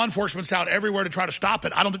law enforcement's out everywhere to try to stop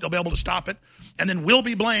it. I don't think they'll be able to stop it. And then we'll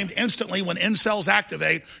be blamed instantly when incels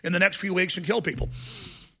activate in the next few weeks and kill people.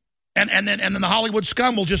 And then the Hollywood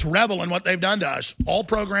scum will just revel in what they've done to us. All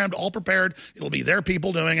programmed, all prepared. It'll be their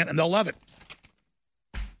people doing it, and they'll love it.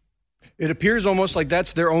 It appears almost like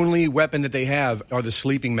that's their only weapon that they have are the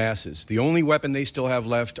sleeping masses. The only weapon they still have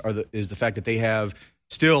left is the fact that they have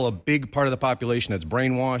still a big part of the population that's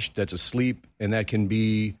brainwashed, that's asleep, and that can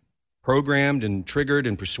be programmed and triggered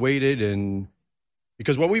and persuaded. And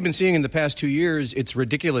because what we've been seeing in the past 2 years, it's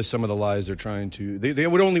ridiculous, some of the lies they're trying to. They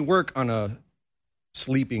would only work on a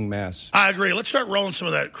sleeping mass. I agree. Let's start rolling some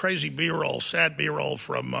of that crazy B-roll, sad B-roll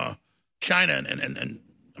from China. And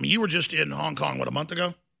I mean, you were just in Hong Kong, what, a month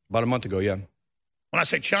ago? About a month ago, yeah. When I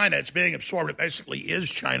say China, it's being absorbed. It basically is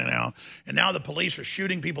China now. And now the police are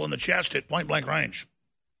shooting people in the chest at point-blank range.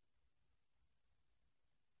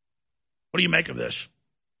 What do you make of this?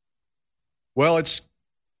 Well, it's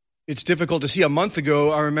difficult to see. A month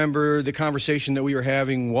ago, I remember the conversation that we were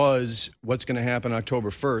having was what's going to happen October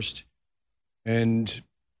 1st. And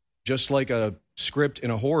just like a script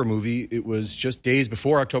in a horror movie, it was just days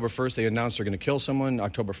before October 1st, they announced they're going to kill someone.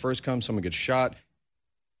 October 1st comes, someone gets shot.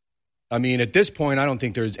 I mean, at this point, I don't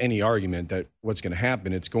think there's any argument that what's going to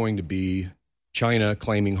happen. It's going to be China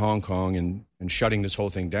claiming Hong Kong and shutting this whole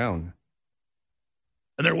thing down.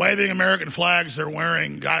 And they're waving American flags. They're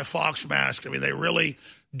wearing Guy Fawkes masks. I mean, they really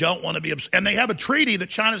don't want to be. And they have a treaty that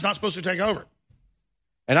China's not supposed to take over.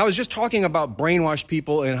 And I was just talking about brainwashed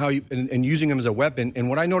people and how and using them as a weapon. And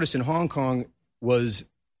what I noticed in Hong Kong was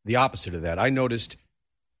the opposite of that. I noticed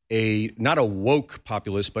not a woke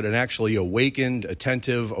populace, but an actually awakened,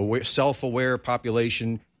 attentive, self-aware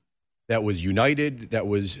population that was united, that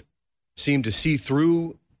seemed to see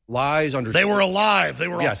through lies. They were alive. They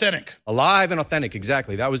were authentic. Alive and authentic,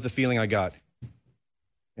 exactly. That was the feeling I got.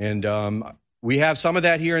 And we have some of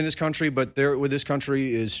that here in this country, but this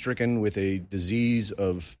country is stricken with a disease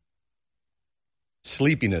of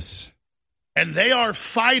sleepiness. And they are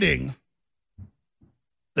fighting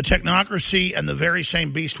the technocracy and the very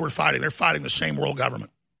same beast we're fighting. They're fighting the same world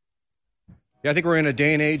government. Yeah, I think we're in a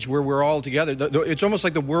day and age where we're all together. It's almost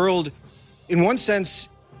like the world, in one sense,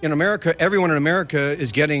 in America, everyone in America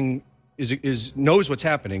knows what's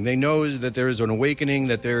happening. They know that there is an awakening,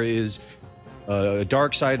 that there is a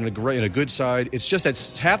dark side and a good side. It's just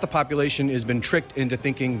that half the population has been tricked into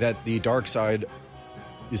thinking that the dark side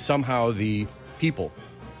is somehow the people,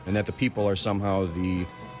 and that the people are somehow the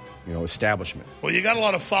establishment. Well, you got a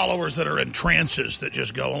lot of followers that are in trances that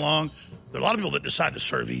just go along. There are a lot of people that decide to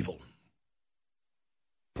serve evil.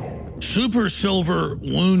 Super Silver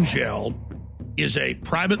Wound Gel is a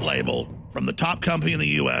private label from the top company in the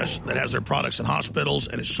U.S. that has their products in hospitals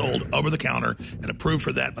and is sold over the counter and approved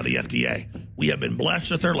for that by the FDA. We have been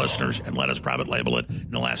blessed with their listeners and let us private label it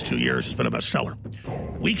in the last 2 years. It's been a bestseller.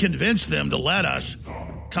 We convinced them to let us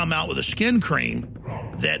come out with a skin cream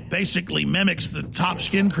that basically mimics the top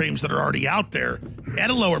skin creams that are already out there at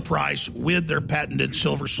a lower price with their patented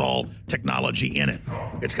Silver Sol technology in it.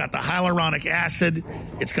 It's got the hyaluronic acid,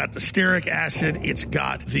 it's got the stearic acid, it's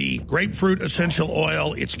got the grapefruit essential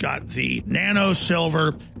oil, it's got the nano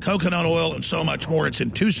silver, coconut oil, and so much more. It's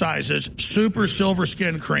in 2 sizes, Super Silver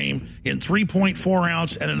Skin Cream in 3.4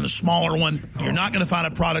 ounce and in the smaller one. You're not going to find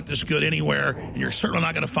a product this good anywhere, and you're certainly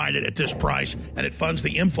not going to find it at this price, and it funds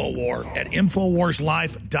the InfoWar at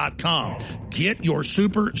InfoWarsLife.com. Get your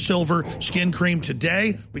Super Silver Skin Cream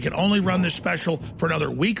today. We can only run this special for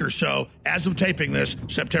another week or so as of taping this,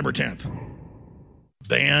 September 10th.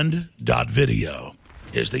 Banned.video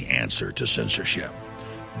is the answer to censorship.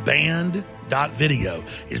 Banned.video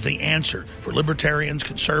is the answer for libertarians,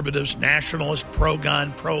 conservatives, nationalists,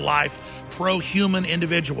 pro-gun, pro-life, pro-human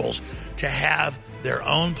individuals to have their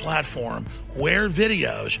own platform where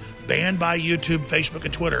videos banned by YouTube, Facebook,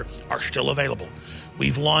 and Twitter are still available.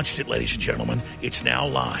 We've launched it, ladies and gentlemen. It's now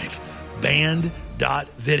live. Banned.video.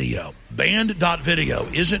 Band.video. Band.video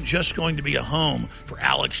isn't just going to be a home for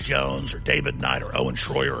Alex Jones or David Knight or Owen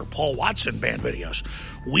Schroyer or Paul Watson band videos.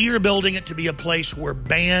 We are building it to be a place where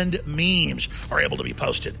band memes are able to be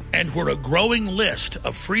posted and where a growing list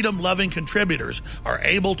of freedom-loving contributors are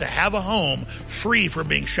able to have a home free from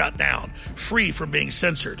being shut down, free from being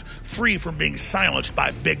censored, free from being silenced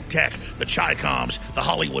by big tech, the Chi-Coms, the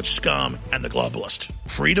Hollywood scum, and the globalists.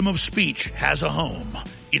 Freedom of speech has a home.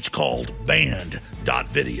 It's called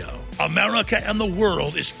Band.video. America and the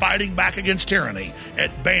world is fighting back against tyranny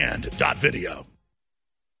at Band.video.